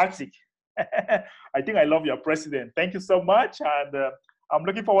dogmatic. I think I love your president. Thank you so much, and I'm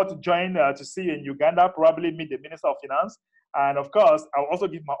looking forward to join to see you in Uganda. Probably meet the Minister of Finance. And of course, I'll also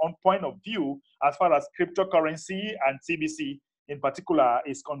give my own point of view as far as cryptocurrency and TBC in particular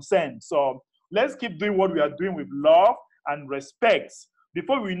is concerned. So let's keep doing what we are doing with love and respect.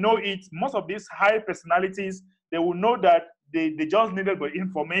 Before we know it, most of these high personalities, they will know that they just needed the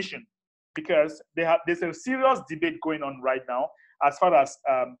information, because there's a serious debate going on right now as far as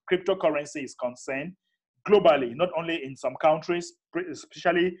cryptocurrency is concerned globally, not only in some countries,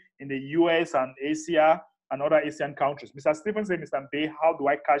 especially in the US and Asia and other Asian countries. Mr. Stephen said, Mr. Mbe, how do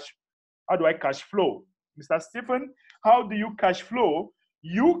I cash flow? Mr. Stephen, how do you cash flow?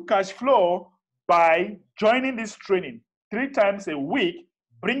 You cash flow by joining this training 3 times a week,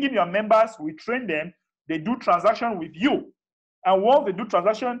 bringing your members, we train them. they do transaction with you. And once they do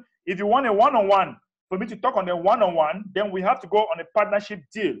transaction, if you want a one-on-one, for me to talk on a one-on-one, then we have to go on a partnership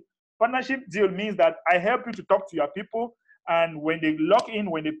deal. Partnership deal means that I help you to talk to your people, and when they log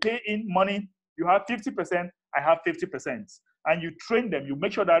in, when they pay in money, you have 50%, I have 50%. And you train them, you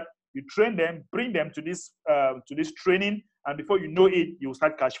make sure that you train them, bring them to this training, and before you know it, you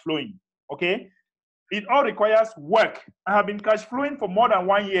start cash flowing, okay? It all requires work. I have been cash flowing for more than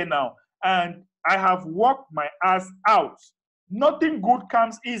 1 year now, and I have worked my ass out. Nothing good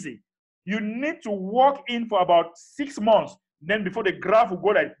comes easy. You need to work in for about 6 months, then before the graph will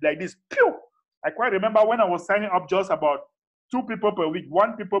go like this. Pew! I quite remember when I was signing up just about 2 people per week,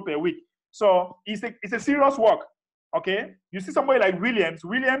 1 people per week. So it's a serious work, okay? You see somebody like Williams.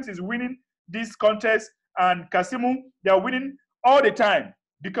 Williams is winning this contest, and Kasimu, they are winning all the time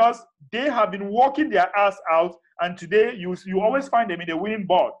because they have been working their ass out, and today you always find them in the winning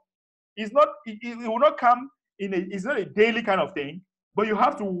board. It will not come it's not a daily kind of thing, but you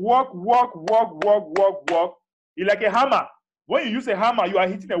have to work. It's like a hammer. When you use a hammer, you are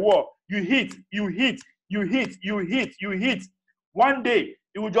hitting a wall. You hit. One day,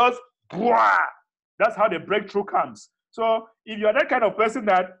 it will just, that's how the breakthrough comes. So if you're that kind of person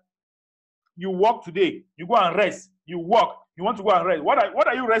that you work today, you go and rest, you work, you want to go and rest. What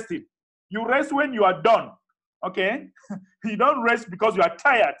are you resting? You rest when you are done, okay? You don't rest because you are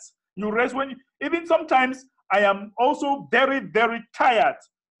tired. You rest when, even sometimes I am also very, very tired,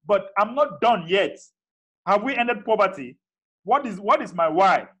 but I'm not done yet. Have we ended poverty? What is my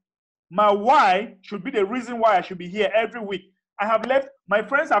why? My why should be the reason why I should be here every week. I have left, my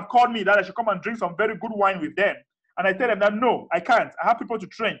friends have called me that I should come and drink some very good wine with them. And I tell them that no, I can't. I have people to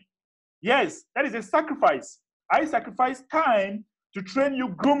train. Yes, that is a sacrifice. I sacrifice time to train you,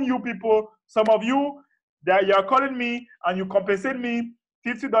 groom you people. Some of you, that you are calling me and you compensate me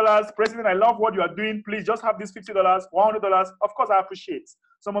 $50. President, I love what you are doing. Please just have this $50, $100. Of course, I appreciate.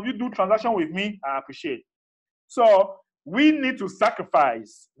 Some of you do transaction with me. I appreciate. So we need to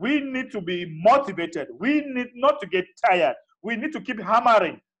sacrifice. We need to be motivated. We need not to get tired. We need to keep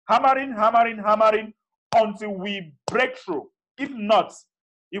hammering until we break through. If not,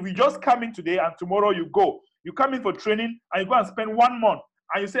 if you just come in today and tomorrow you go, you come in for training and you go and spend 1 month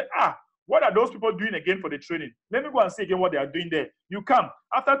and you say, what are those people doing again for the training? Let me go and see again what they are doing there. You come.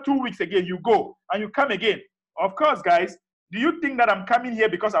 After 2 weeks again, you go and you come again. Of course, guys, do you think that I'm coming here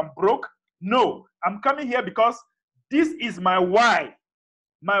because I'm broke? No, I'm coming here because this is my why.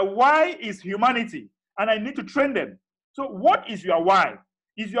 My why is humanity, and I need to train them. So what is your why?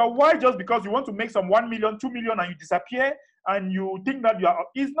 Is your why just because you want to make some 1 million, 2 million, and you disappear and you think that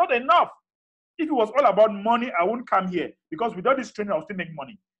it's not enough? If it was all about money, I wouldn't come here, because without this training, I'll still make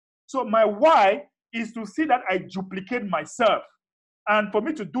money. So my why is to see that I duplicate myself. And for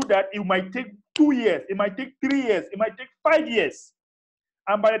me to do that, it might take 2 years, it might take 3 years, it might take 5 years.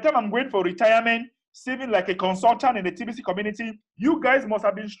 And by the time I'm going for retirement, saving like a consultant in the TBC community, you guys must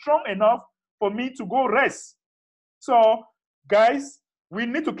have been strong enough for me to go rest. So guys, we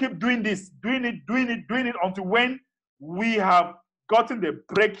need to keep doing this, doing it until when we have gotten the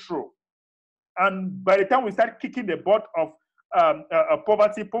breakthrough. And by the time we start kicking the butt of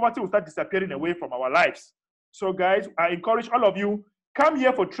poverty will start disappearing away from our lives. So guys, I encourage all of you, come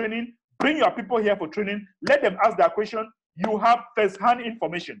here for training, bring your people here for training, let them ask their question. You have first-hand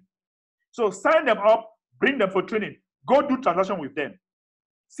information. So sign them up, bring them for training, go do transaction with them.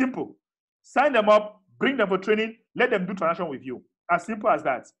 Simple. Sign them up, bring them for training, let them do transaction with you. As simple as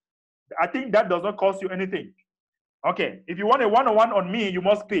that. I think that does not cost you anything. Okay, if you want a one-on-one on me, you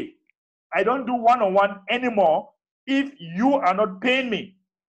must pay. I don't do one-on-one anymore if you are not paying me.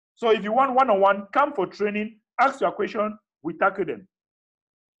 So if you want one-on-one, come for training, ask your question, we tackle them.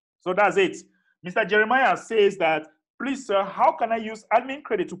 So that's it. Mr. Jeremiah says that, please, sir, how can I use admin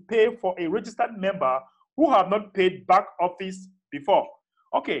credit to pay for a registered member who have not paid back office before?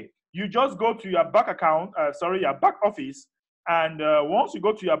 Okay, you just go to your back account, your back office, and once you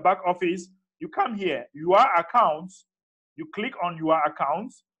go to your back office, you come here, your accounts, you click on your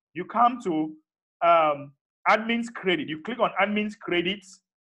accounts, you come to admin's credit. You click on admin's credits,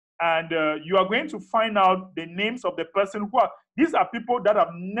 and you are going to find out the names of the person who are, these are people that have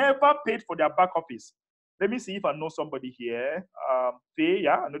never paid for their back office. Let me see if I know somebody here. Faye,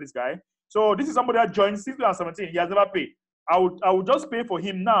 yeah, I know this guy. So this is somebody that joined since 2017. He has never paid. I will just pay for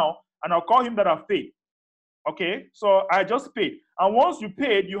him now, and I'll call him that I've paid. Okay, so I just paid. And once you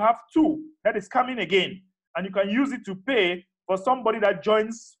paid, you have 2 that is coming again. And you can use it to pay for somebody that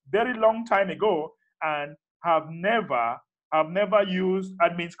joins very long time ago and have never used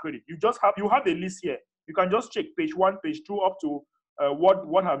admin's credit. You have the list here. You can just check page 1, page 2, up to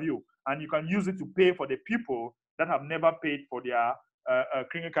what have you. and you can use it to pay for the people that have never paid for their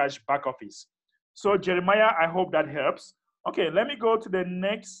Kringle Cash back office. So Jeremiah, I hope that helps. Okay, let me go to the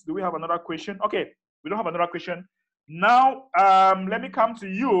next. Do we have another question? Okay, we don't have another question. Now, let me come to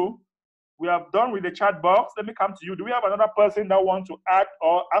you. We have done with the chat box. Let me come to you. Do we have another person that wants to add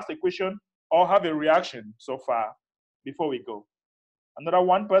or ask a question or have a reaction so far before we go? Another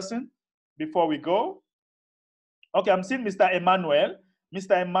one person before we go? Okay, I'm seeing Mr. Emmanuel.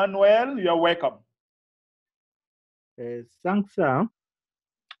 Mr. Emmanuel, you're welcome. Thanks, sir.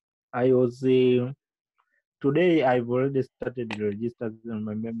 I was today. I've already started registering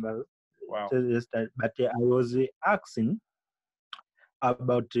my members. Wow. But I was asking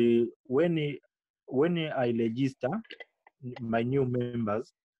about when I register my new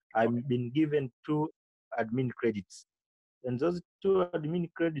members, I've been given 2 admin credits, and those 2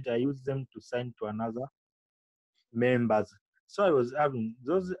 admin credits I use them to sign to another members. So I was having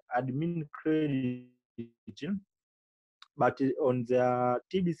those admin credits, but on their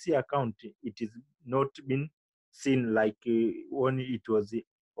TBC account, it is not been seen like when it was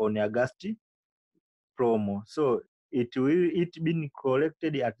on August promo. So it been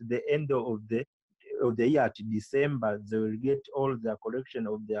collected at the end of the year at December. They will get all the collection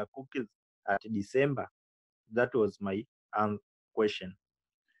of their cookies at December. That was my question.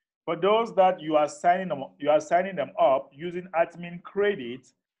 For those that you are signing them up using admin credit,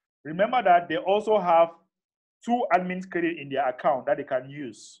 remember that they also have 2 admin credit in their account that they can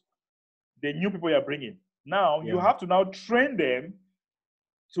use. The new people you're bringing. Now, you have to now train them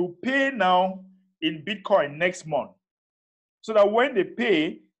to pay now in Bitcoin next month, so that when they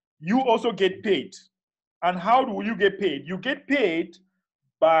pay, you also get paid. And how do you get paid? You get paid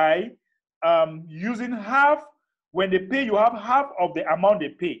by using half. When they pay, you have half of the amount they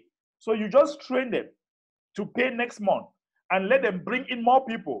pay. So you just train them to pay next month and let them bring in more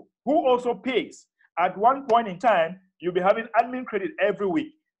people who also pays. At one point in time, you'll be having admin credit every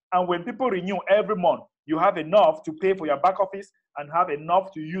week. And when people renew every month, you have enough to pay for your back office and have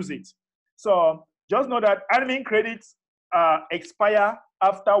enough to use it. So just know that admin credits expire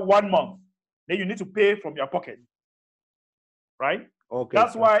after 1 month. Then you need to pay from your pocket, right? Okay.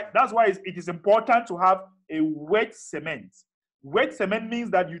 That's why it is important to have a wet cement. Wet cement means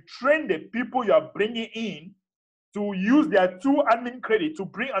that you train the people you are bringing in to use their 2 admin credit to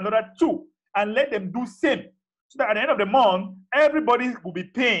bring another 2 and let them do same. So that at the end of the month, everybody will be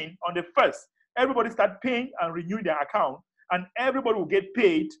paying on the 1st. Everybody start paying and renewing their account, and everybody will get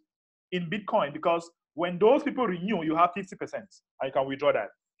paid in Bitcoin, because when those people renew, you have 50% and you can withdraw that.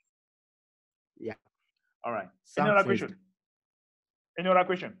 Yeah. All right. Any other question? Any other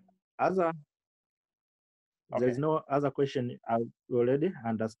question? There's no other question. I already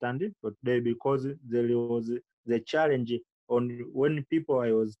understand it, but because there was the challenge on when people,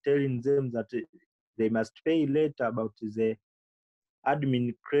 I was telling them that they must pay later about the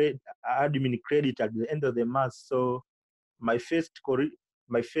admin credit at the end of the month. So my first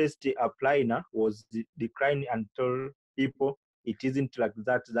apply was declined and told people it isn't like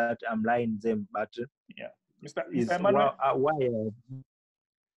that I'm lying them, but yeah, Mr. Emmanuel,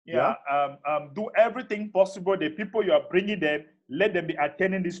 do everything possible. The people you are bringing them, let them be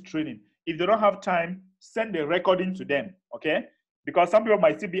attending this training. If they don't have time, send the recording to them, okay? Because some people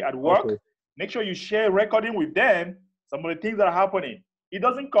might still be at work. Okay. Make sure you share recording with them, some of the things that are happening. It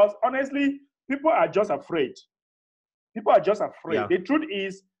doesn't cost. Honestly, people are just afraid. People are just afraid. Yeah. The truth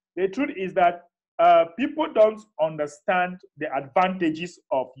is that people don't understand the advantages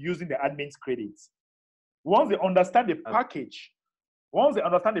of using the admin's credits. Once they understand the package,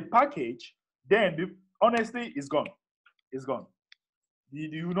 then honestly, it's gone. It's gone.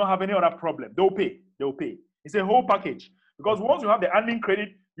 You don't have any other problem. They'll pay. It's a whole package. Because once you have the admin credit,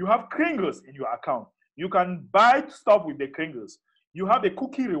 you have Kringles in your account. You can buy stuff with the Kringles. You have the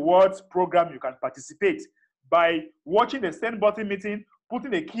cookie rewards program. You can participate by watching the send button meeting,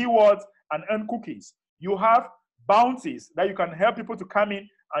 putting the keywords, and earn cookies. You have bounties that you can help people to come in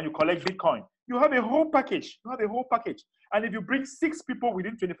and you collect Bitcoin. You have a whole package. And if you bring 6 people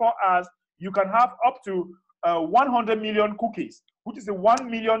within 24 hours, you can have up to 100 million cookies, which is 1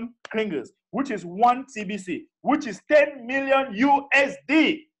 million Kringles, which is 1 TBC, which is 10 million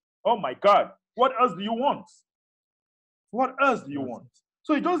USD. Oh my God. What else do you want?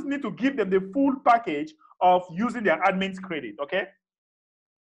 So you just need to give them the full package of using their admin's credit, okay?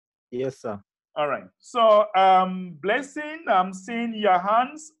 Yes, sir. All right. So, Blessing, I'm seeing your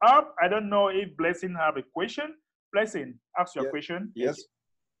hands up. I don't know if Blessing have a question. Blessing, ask your question. Yes.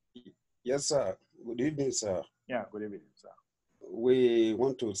 Yes, sir. Good evening, sir. Yeah, good evening, sir. We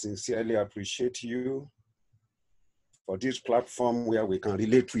want to sincerely appreciate you for this platform where we can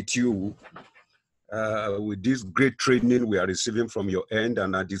relate with you with this great training we are receiving from your end.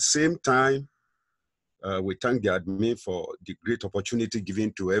 And at the same time, we thank the admin for the great opportunity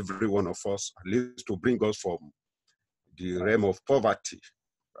given to every one of us, at least to bring us from the realm of poverty.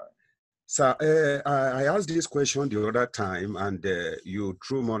 So I asked this question the other time, and you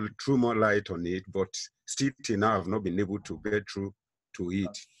threw more light on it, but still till now I've not been able to get through to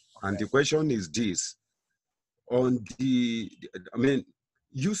it. And the question is this: on the, I mean,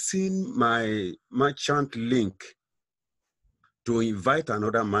 using my merchant link to invite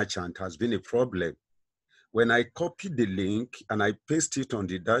another merchant has been a problem. When I copy the link and I paste it on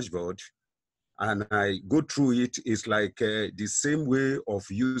the dashboard, and I go through it, it's like the same way of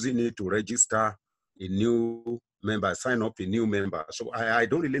using it to register a new member, sign up a new member. So I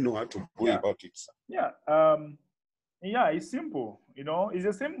don't really know how to go about it. Yeah, yeah, it's simple. You know, it's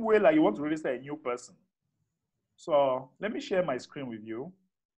the same way like you want to register a new person. So let me share my screen with you.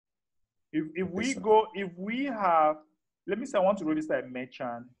 If we have, let me say I want to register a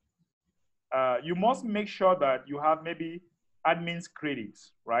merchant. You must make sure that you have maybe admin's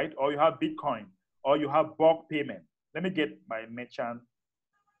credits, right? Or you have Bitcoin, or you have bulk payment. Let me get my merchant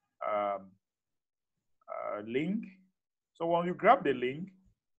link. So when you grab the link,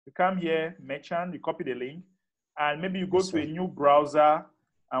 you come here, merchant, you copy the link, and maybe you go to a new browser,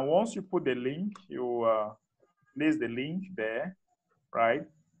 and once you put the link, you place the link there, right?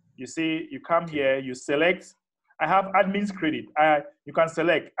 You see, you come here, you select, I have admin's credit. You can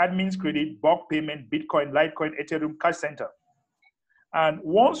select admin's credit, bulk payment, Bitcoin, Litecoin, Ethereum, Cash Center. And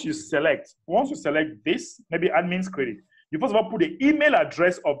once you select this, maybe admin's credit, you first of all put the email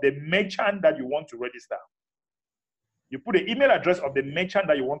address of the merchant that you want to register. You put the email address of the merchant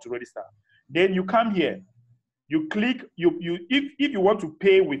that you want to register. Then you come here, you click, if you want to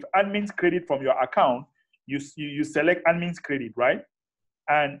pay with admin's credit from your account, you select admin's credit, right?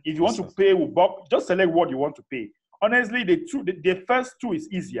 And if you want to pay with bulk, just select what you want to pay. Honestly, the first two is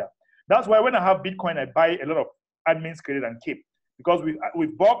easier. That's why when I have Bitcoin, I buy a lot of admin's credit and keep. Because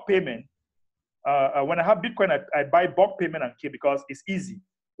with bulk payment, when I have Bitcoin, I buy bulk payment and keep because it's easy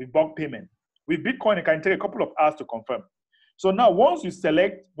with bulk payment. With Bitcoin, it can take a couple of hours to confirm. So now once you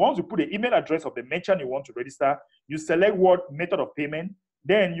put the email address of the merchant you want to register, you select what method of payment,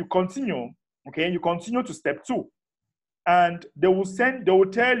 then you continue, okay? You continue to step 2. And they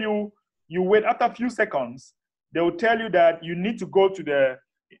will tell you, you wait after a few seconds, they will tell you that you need to go to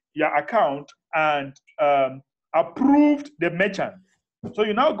your account and approve the merchant. So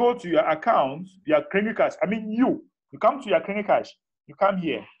you now go to your account, your Credit Cash. You come to your Credit Cash, you come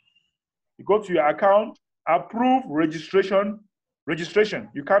here, you go to your account, approve registration,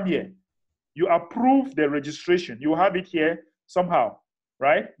 you come here, you approve the registration. You have it here somehow,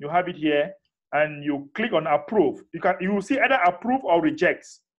 right? You have it here, and you click on approve. You will see either approve or reject,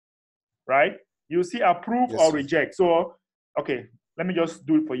 right? You see approve or reject. So, okay, let me just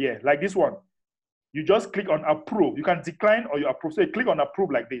do it for you. Like this one, you just click on approve. You can decline or you approve. So you click on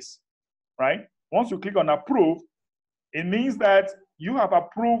approve like this, right? Once you click on approve, it means that you have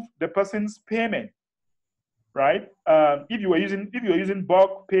approved the person's payment, right? If you're using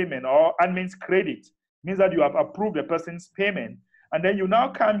bulk payment or admin's credit, it means that you have approved the person's payment. And then you now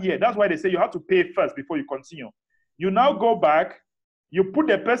come here. That's why they say you have to pay first before you continue. You now go back, you put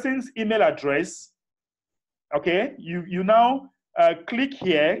the person's email address, okay? You now click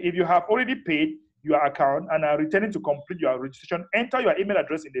here. If you have already paid your account and are returning to complete your registration, enter your email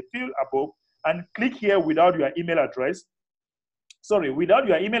address in the field above and click here without your email address. Sorry, without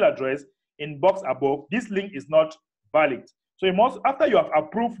your email address in box above, this link is not valid. So you must, after you have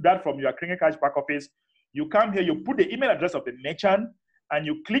approved that from your Credit Cash back office, you come here, you put the email address of the merchant, and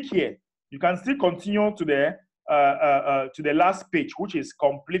you click here. You can still continue to the last page, which is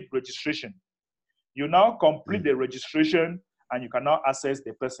complete registration. You now complete the registration, and you can now access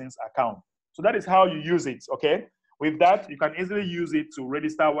the person's account. So that is how you use it, okay? With that, you can easily use it to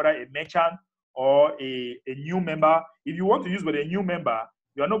register whether a merchant or a new member. If you want to use with a new member,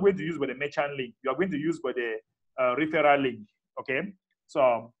 you are not going to use with the merchant link. You are going to use with the referral link, okay?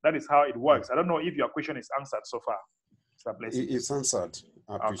 So that is how it works. I don't know if your question is answered so far, Mr. Blessing. It's answered.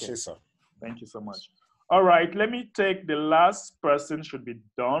 I appreciate, sir. Thank you so much. All right, let me take the last person should be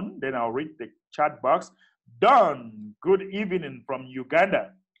done. Then I'll read the chat box. Don, good evening from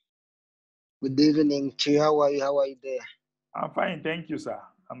Uganda. Good evening, Chi. How are you? How are you there? I'm fine, thank you, sir.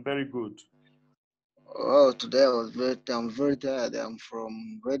 I'm very good. Oh, today I'm very tired. I'm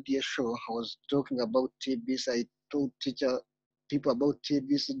from radio show. I was talking about TBC. I told people about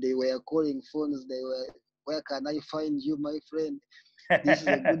TBC. They were calling phones. They were, where can I find you, my friend? This is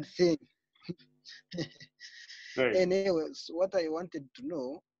a good thing. Great. Anyways, what I wanted to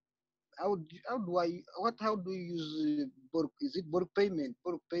know, how do you use bulk? Is it bulk payment,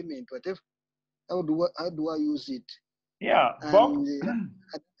 whatever? How do I use it? Yeah, bulk. And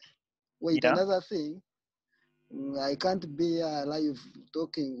wait, Yeah. another thing, I can't be alive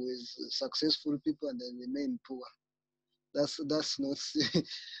talking with successful people and then remain poor. That's not.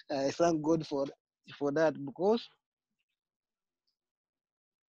 I thank God for that, because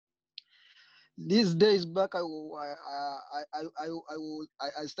these days back I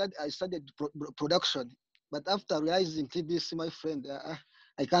started production, but after realizing TBC, my friend,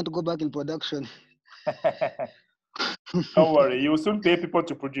 I can't go back in production. Don't worry, you will soon pay people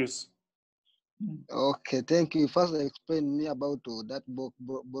to produce. Okay, thank you. First, explain me about that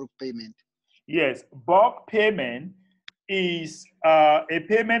bulk payment. Yes, bulk payment is a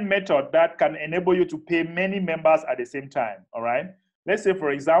payment method that can enable you to pay many members at the same time. All right. Let's say, for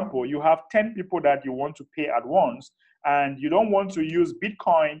example, you have 10 people that you want to pay at once, and you don't want to use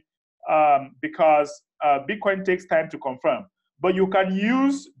Bitcoin because Bitcoin takes time to confirm. But you can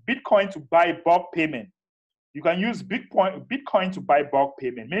use Bitcoin to buy bulk payment. You can use Bitcoin to buy bulk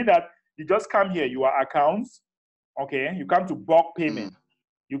payment, meaning that you just come here, your accounts, okay? You come to bulk payment.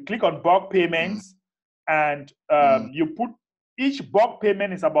 You click on bulk payments, and you put, each bulk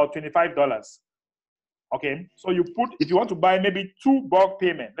payment is about $25. Okay, so you put, if you want to buy maybe 2 bulk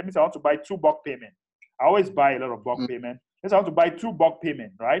payment, let me say I want to buy 2 bulk payment. I always buy a lot of bulk payment. Let's say I want to buy 2 bulk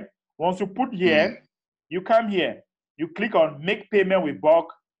payment, right? Once you put here, you come here, you click on make payment with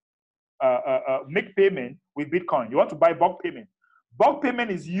bulk, make payment with Bitcoin. You want to buy bulk payment. Bulk payment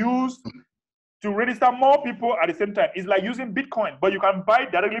is used to register more people at the same time. It's like using Bitcoin, but you can buy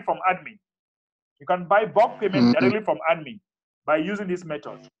directly from admin. You can buy bulk payment directly from admin by using this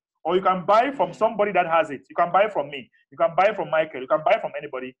method. Or you can buy from somebody that has it. You can buy from me. You can buy from Michael. You can buy from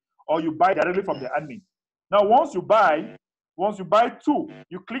anybody. Or you buy directly from the admin. Now, once you buy 2,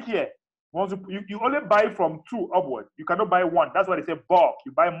 you click here. Once you only buy from 2 upward. You cannot buy 1. That's why they say bulk.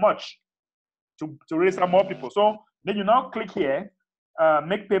 You buy much to register more people. So then you now click here,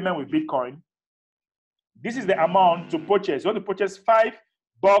 make payment with Bitcoin. This is the amount to purchase. You want to purchase 5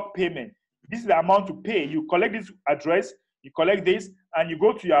 bulk payment. This is the amount to pay. You collect this address, you collect this, and you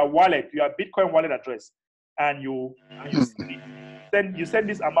go to your wallet, your Bitcoin wallet address, and you send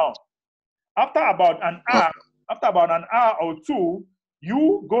this amount. After about an hour or 2,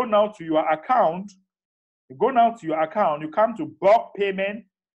 you go now to your account. You come to bulk payment,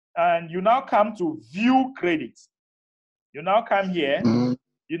 and you now come to view credit. You now come here.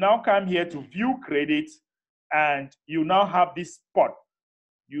 You now come here to view credit, and you now have this spot.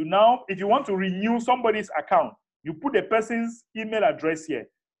 You now, if you want to renew somebody's account, you put the person's email address here.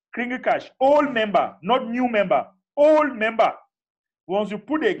 Kringle Cash, old member, not new member, old member. Once you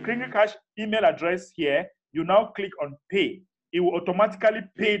put a Kringle Cash email address here, you now click on pay. It will automatically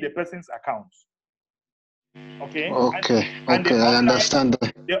pay the person's account. Okay? And the I understand.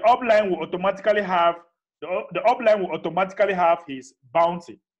 The upline will automatically have his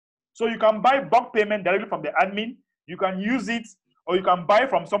bounty. So you can buy bulk payment directly from the admin. You can use it, or you can buy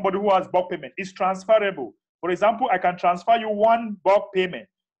from somebody who has bulk payment. It's transferable. For example, I can transfer you 1 bulk payment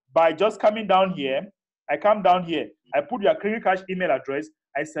by just coming down here. I come down here. I put your Kringle Cash email address.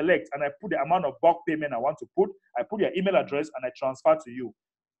 I select, and I put the amount of bulk payment I want to put. I put your email address, and I transfer to you.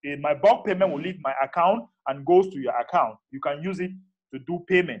 My bulk payment will leave my account and goes to your account. You can use it to do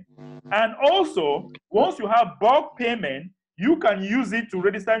payment. And also, once you have bulk payment, you can use it to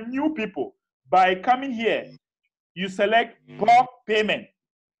register new people by coming here. You select bulk payment.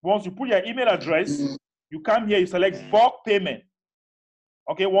 Once you put your email address, you come here, you select bulk payment.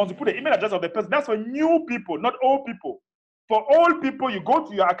 Okay, once you put the email address of the person, that's for new people, not old people. For old people, you go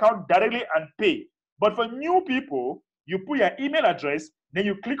to your account directly and pay. But for new people, you put your email address, then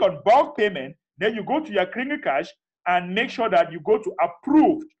you click on bulk payment, then you go to your Kringle Cash and make sure that you go to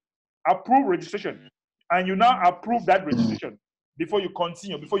approve registration. And you now approve that registration before you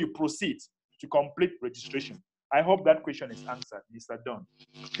continue, before you proceed to complete registration. I hope that question is answered, Mr. Don.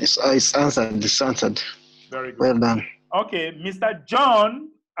 It's answered. It's answered. Very good. Well done. Okay, Mr. John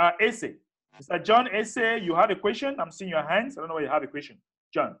Esse. Mr. John Esse, you have a question? I'm seeing your hands. I don't know whether you have a question.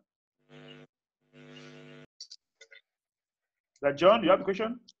 John. Mr. John, you have a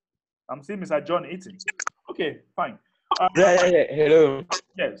question? I'm seeing Mr. John eating. Okay, fine. Hello.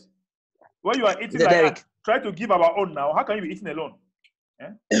 Yes. When you are eating Mr. like Derrick. that, try to give our own now. How can you be eating alone?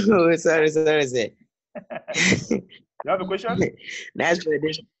 Eh? Oh, sorry. You have a question? Nice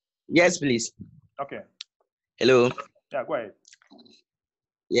presentation. Yes, please. Okay. Hello. Yeah, go ahead.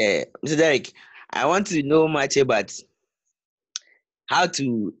 Yeah, Mr. Derrick, I want to know much about how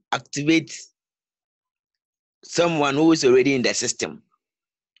to activate someone who is already in the system,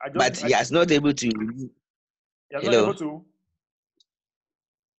 but he has not able to. Not able to.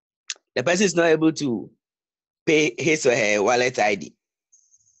 The person is not able to pay his or her wallet ID,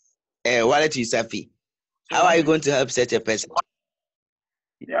 wallet user fee. So how are you going to help such a person?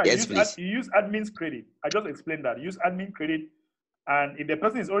 Yeah, yes, please. You use admin's credit. I just explained that. Use admin credit, and if the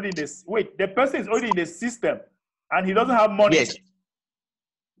person is already in this, the person is already in the system, and he doesn't have money. Yes.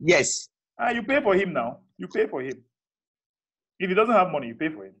 Yes. You pay for him now. You pay for him. If he doesn't have money, you pay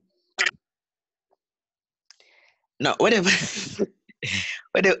for him. No, whatever.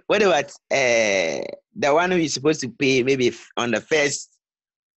 What about the one who is supposed to pay maybe on the 1st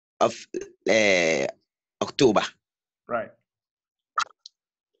of October? Right.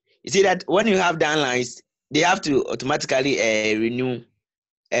 You see that when you have downlines, they have to automatically renew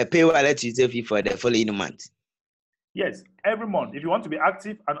pay wallet user fee for the following month. Yes, every month. If you want to be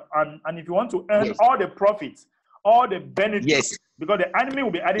active and if you want to earn all the profits, all the benefits, because the admin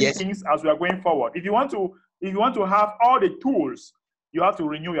will be adding things as we are going forward. If you want to have all the tools, you have to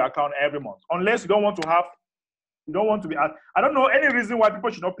renew your account every month. Unless you don't want to be. I don't know any reason why people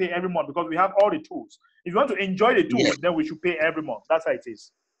should not pay every month, because we have all the tools. If you want to enjoy the tools, then we should pay every month. That's how it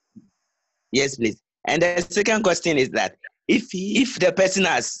is. Yes, please. And the second question is that if the person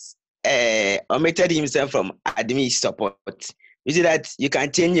has omitted himself from admin support, you see that you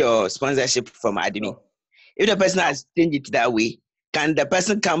can change your sponsorship from admin. If the person has changed it that way, can the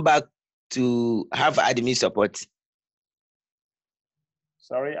person come back to have admin support?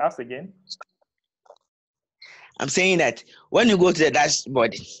 Sorry, ask again. I'm saying that when you go to the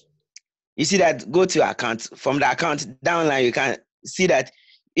dashboard, you see that go to account. From the account downline, you can see that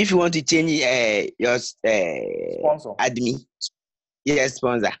if you want to change your sponsor admin, yes,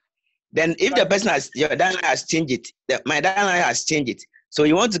 sponsor. Then if the person your downline has changed it, my downline has changed it. So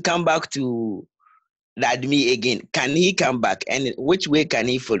you want to come back to the admin again. Can he come back? And which way can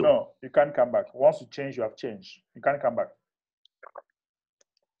he follow? No, you can't come back. Once you change, you have changed. You can't come back.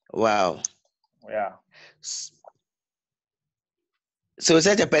 Wow. Yeah. So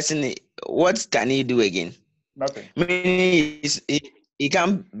such a person, what can he do again? Nothing. Meaning he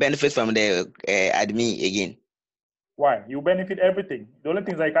can't benefit from the admin again. Why? You benefit everything. The only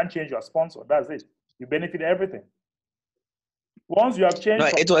thing is that you can't change your sponsor. That's it. You benefit everything. Once you have changed.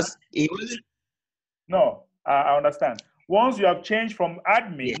 No, I understand. Once you have changed from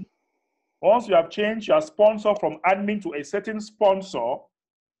admin, once you have changed your sponsor from admin to a certain sponsor,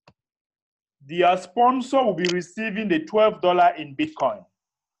 the sponsor will be receiving the $12 in Bitcoin.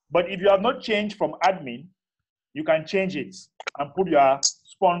 But if you have not changed from admin, you can change it and put your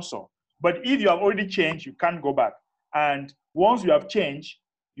sponsor. But if you have already changed, you can't go back. And once you have changed,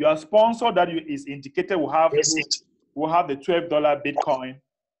 your sponsor that is indicated will have the $12 Bitcoin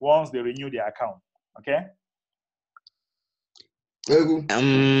once they renew their account. Okay?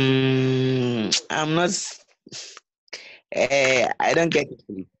 I'm not. I don't get it.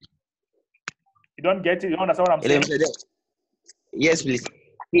 You don't get it? You don't understand what I'm saying? Yes, please.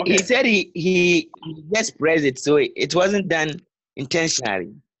 He said he just pressed it, so it wasn't done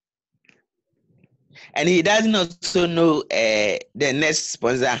intentionally. And he doesn't also know the next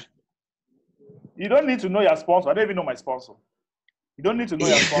sponsor. You don't need to know your sponsor. I don't even know my sponsor. You don't need to know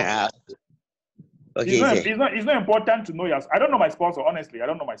your sponsor. Okay, it's not important to know your. I don't know my sponsor, honestly. I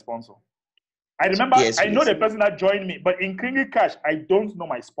don't know my sponsor. I remember, I know the person that joined me, but in Kringle Cash, I don't know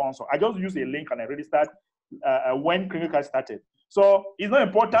my sponsor. I just use a link and I registered when Kringle Cash started. So it's not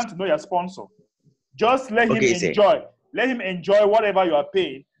important to know your sponsor. Just let him enjoy. Let him enjoy whatever you are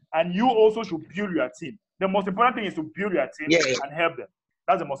paying, and you also should build your team. The most important thing is to build your team and help them.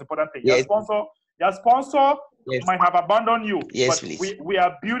 That's the most important thing. Your sponsor might have abandoned you, but we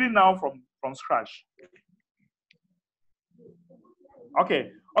are building now from scratch.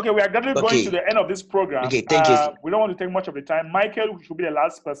 Okay, we are gradually going to the end of this program. Okay, thank you. We don't want to take much of the time. Michael should be the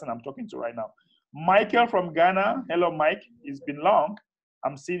last person I'm talking to right now. Michael from Ghana. Hello, Mike. It's been long.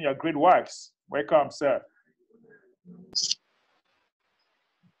 I'm seeing your great works. Welcome, sir.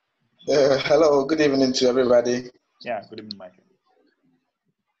 Hello, good evening to everybody. Yeah, good evening, Michael.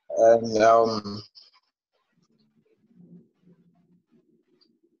 And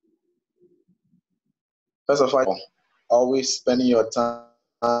first of all, always spending your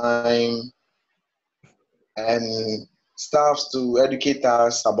time and staff to educate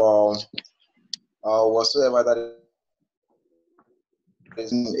us about whatsoever that is.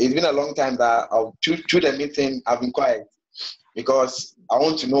 It's been a long time that through the meeting I've been quiet because I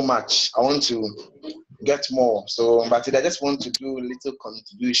want to know much. I want to get more. So, but I just want to do a little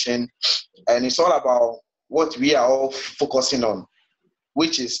contribution, and it's all about what we are all focusing on,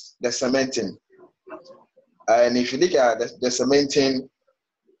 which is the cementing. And if you look at the cementing,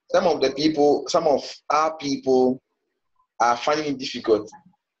 some of our people are finding it difficult.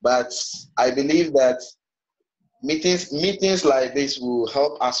 But I believe that meetings like this will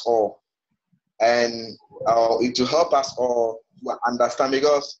help us all, and it will help us all to understand,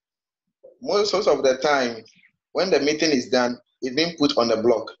 because most of the time when the meeting is done, it's being put on the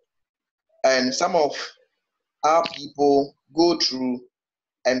block, and some of our people go through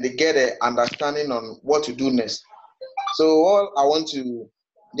and they get an understanding on what to do next. So all I want to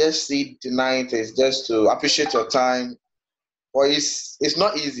just say tonight is just to appreciate your time. Or it's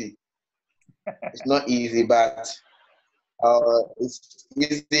not easy. It's not easy, but it's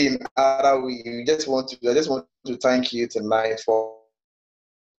easy in other way. I just want to thank you tonight for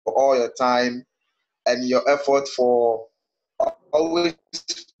all your time and your effort, for always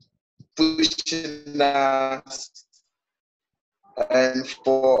pushing us, and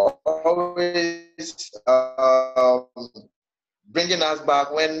for always bringing us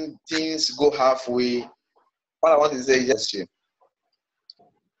back when things go halfway. All I want to say is just you.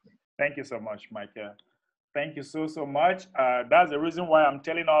 Thank you so much, Michael. Thank you so much. That's the reason why I'm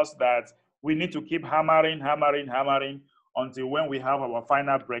telling us that we need to keep hammering until when we have our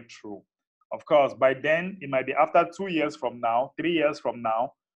final breakthrough. Of course, by then, it might be after 2 years from now, 3 years from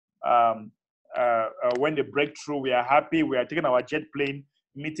now, when the breakthrough, we are happy, we are taking our jet plane,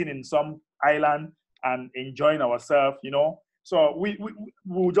 meeting in some island and enjoying ourselves, you know. So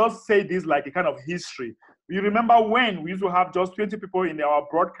we'll just say this like a kind of history. You remember when we used to have just 20 people in our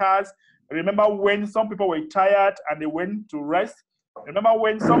broadcast? Remember when some people were tired and they went to rest? Remember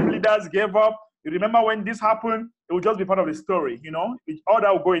when some leaders gave up? You remember when this happened? It will just be part of the story, you know? All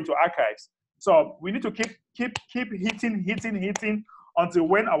that will go into archives. So we need to keep hitting until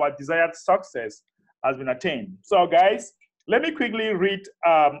when our desired success has been attained. So guys, let me quickly read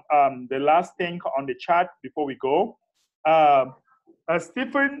the last thing on the chat before we go.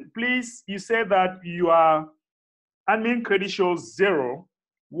 Stephen, please, you said that you are admin credit shows 0.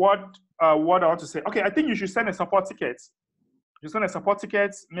 What I want to say? Okay, I think you should send a support ticket. You send a support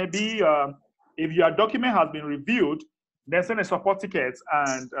ticket. Maybe if your document has been reviewed, then send a support ticket,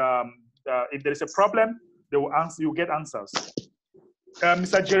 and if there is a problem, they will answer. You get answers.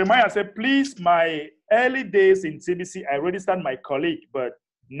 Mr. Jeremiah said, please, my early days in TBC, I registered my colleague, but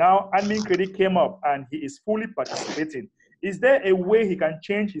now admin credit came up and he is fully participating. Is there a way he can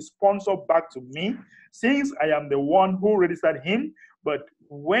change his sponsor back to me, since I am the one who registered him? But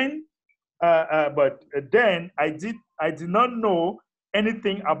then I did not know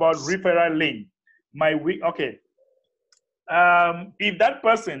anything about referral link. Okay. If that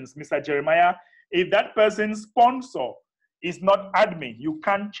person's, Mr. Jeremiah, if that person's sponsor is not admin, you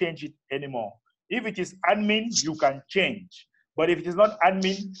can't change it anymore. If it is admin, you can change. But if it is not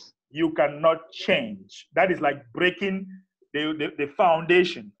admin, you cannot change. That is like breaking the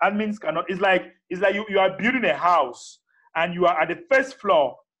foundation. Admins cannot. It's like you are building a house and you are at the first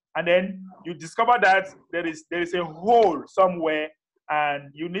floor, and then you discover that there is a hole somewhere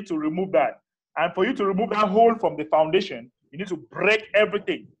and you need to remove that. And for you to remove that hole from the foundation, you need to break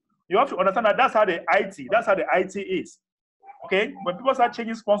everything. You have to understand that that's how the IT is. Okay? When people start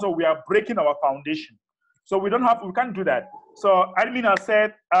changing sponsor, we are breaking our foundation. So we can't do that. So admin has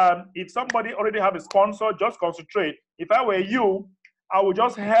said, if somebody already have a sponsor, just concentrate. If I were you, I would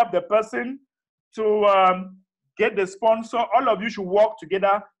just help the person to get the sponsor. All of you should work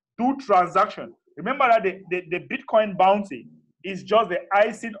together, do transaction. Remember that the Bitcoin bounty is just the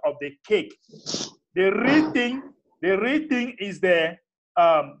icing of the cake. The real thing is the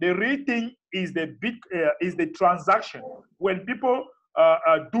transaction. When people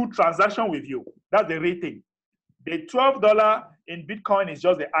do transaction with you, that's the real thing. The $12 in Bitcoin is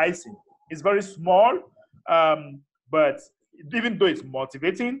just the icing. It's very small, but even though it's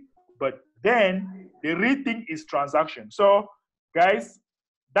motivating, but then the real thing is transaction. So, guys,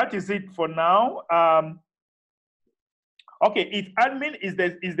 that is it for now. Okay, if admin is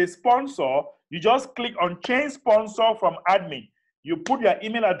the sponsor, you just click on change sponsor from admin. You put your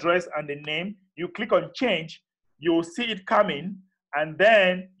email address and the name, you click on change, you'll see it coming, and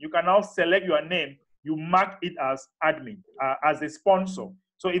then you can now select your name. You mark it as admin, as a sponsor.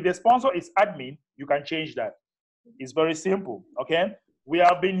 So if the sponsor is admin, you can change that. It's very simple, okay? We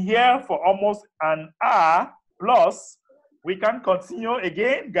have been here for almost an hour plus. We can continue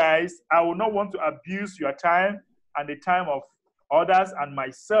again, guys. I will not want to abuse your time and the time of others and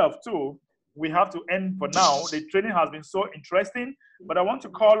myself too. We have to end for now. The training has been so interesting, but I want to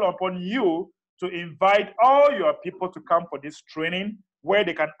call upon you to invite all your people to come for this training where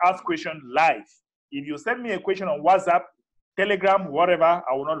they can ask questions live. If you send me a question on WhatsApp, Telegram, whatever,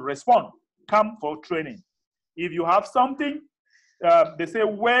 I will not respond. Come for training. If you have something, they say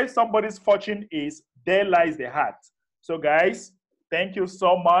where somebody's fortune is, there lies the heart. So guys, thank you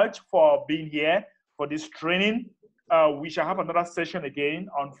so much for being here for this training. We shall have another session again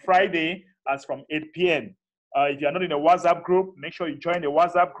on Friday as from 8 p.m. If you're not in a WhatsApp group, make sure you join the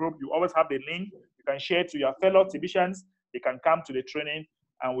WhatsApp group. You always have the link. You can share it to your fellow Tbcians. They can come to the training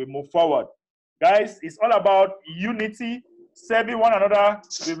and we move forward. Guys, it's all about unity, serving one another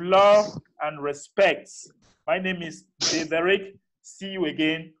with love and respect. My name is mbehderick. See you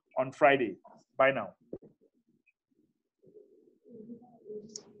again on Friday. Bye now.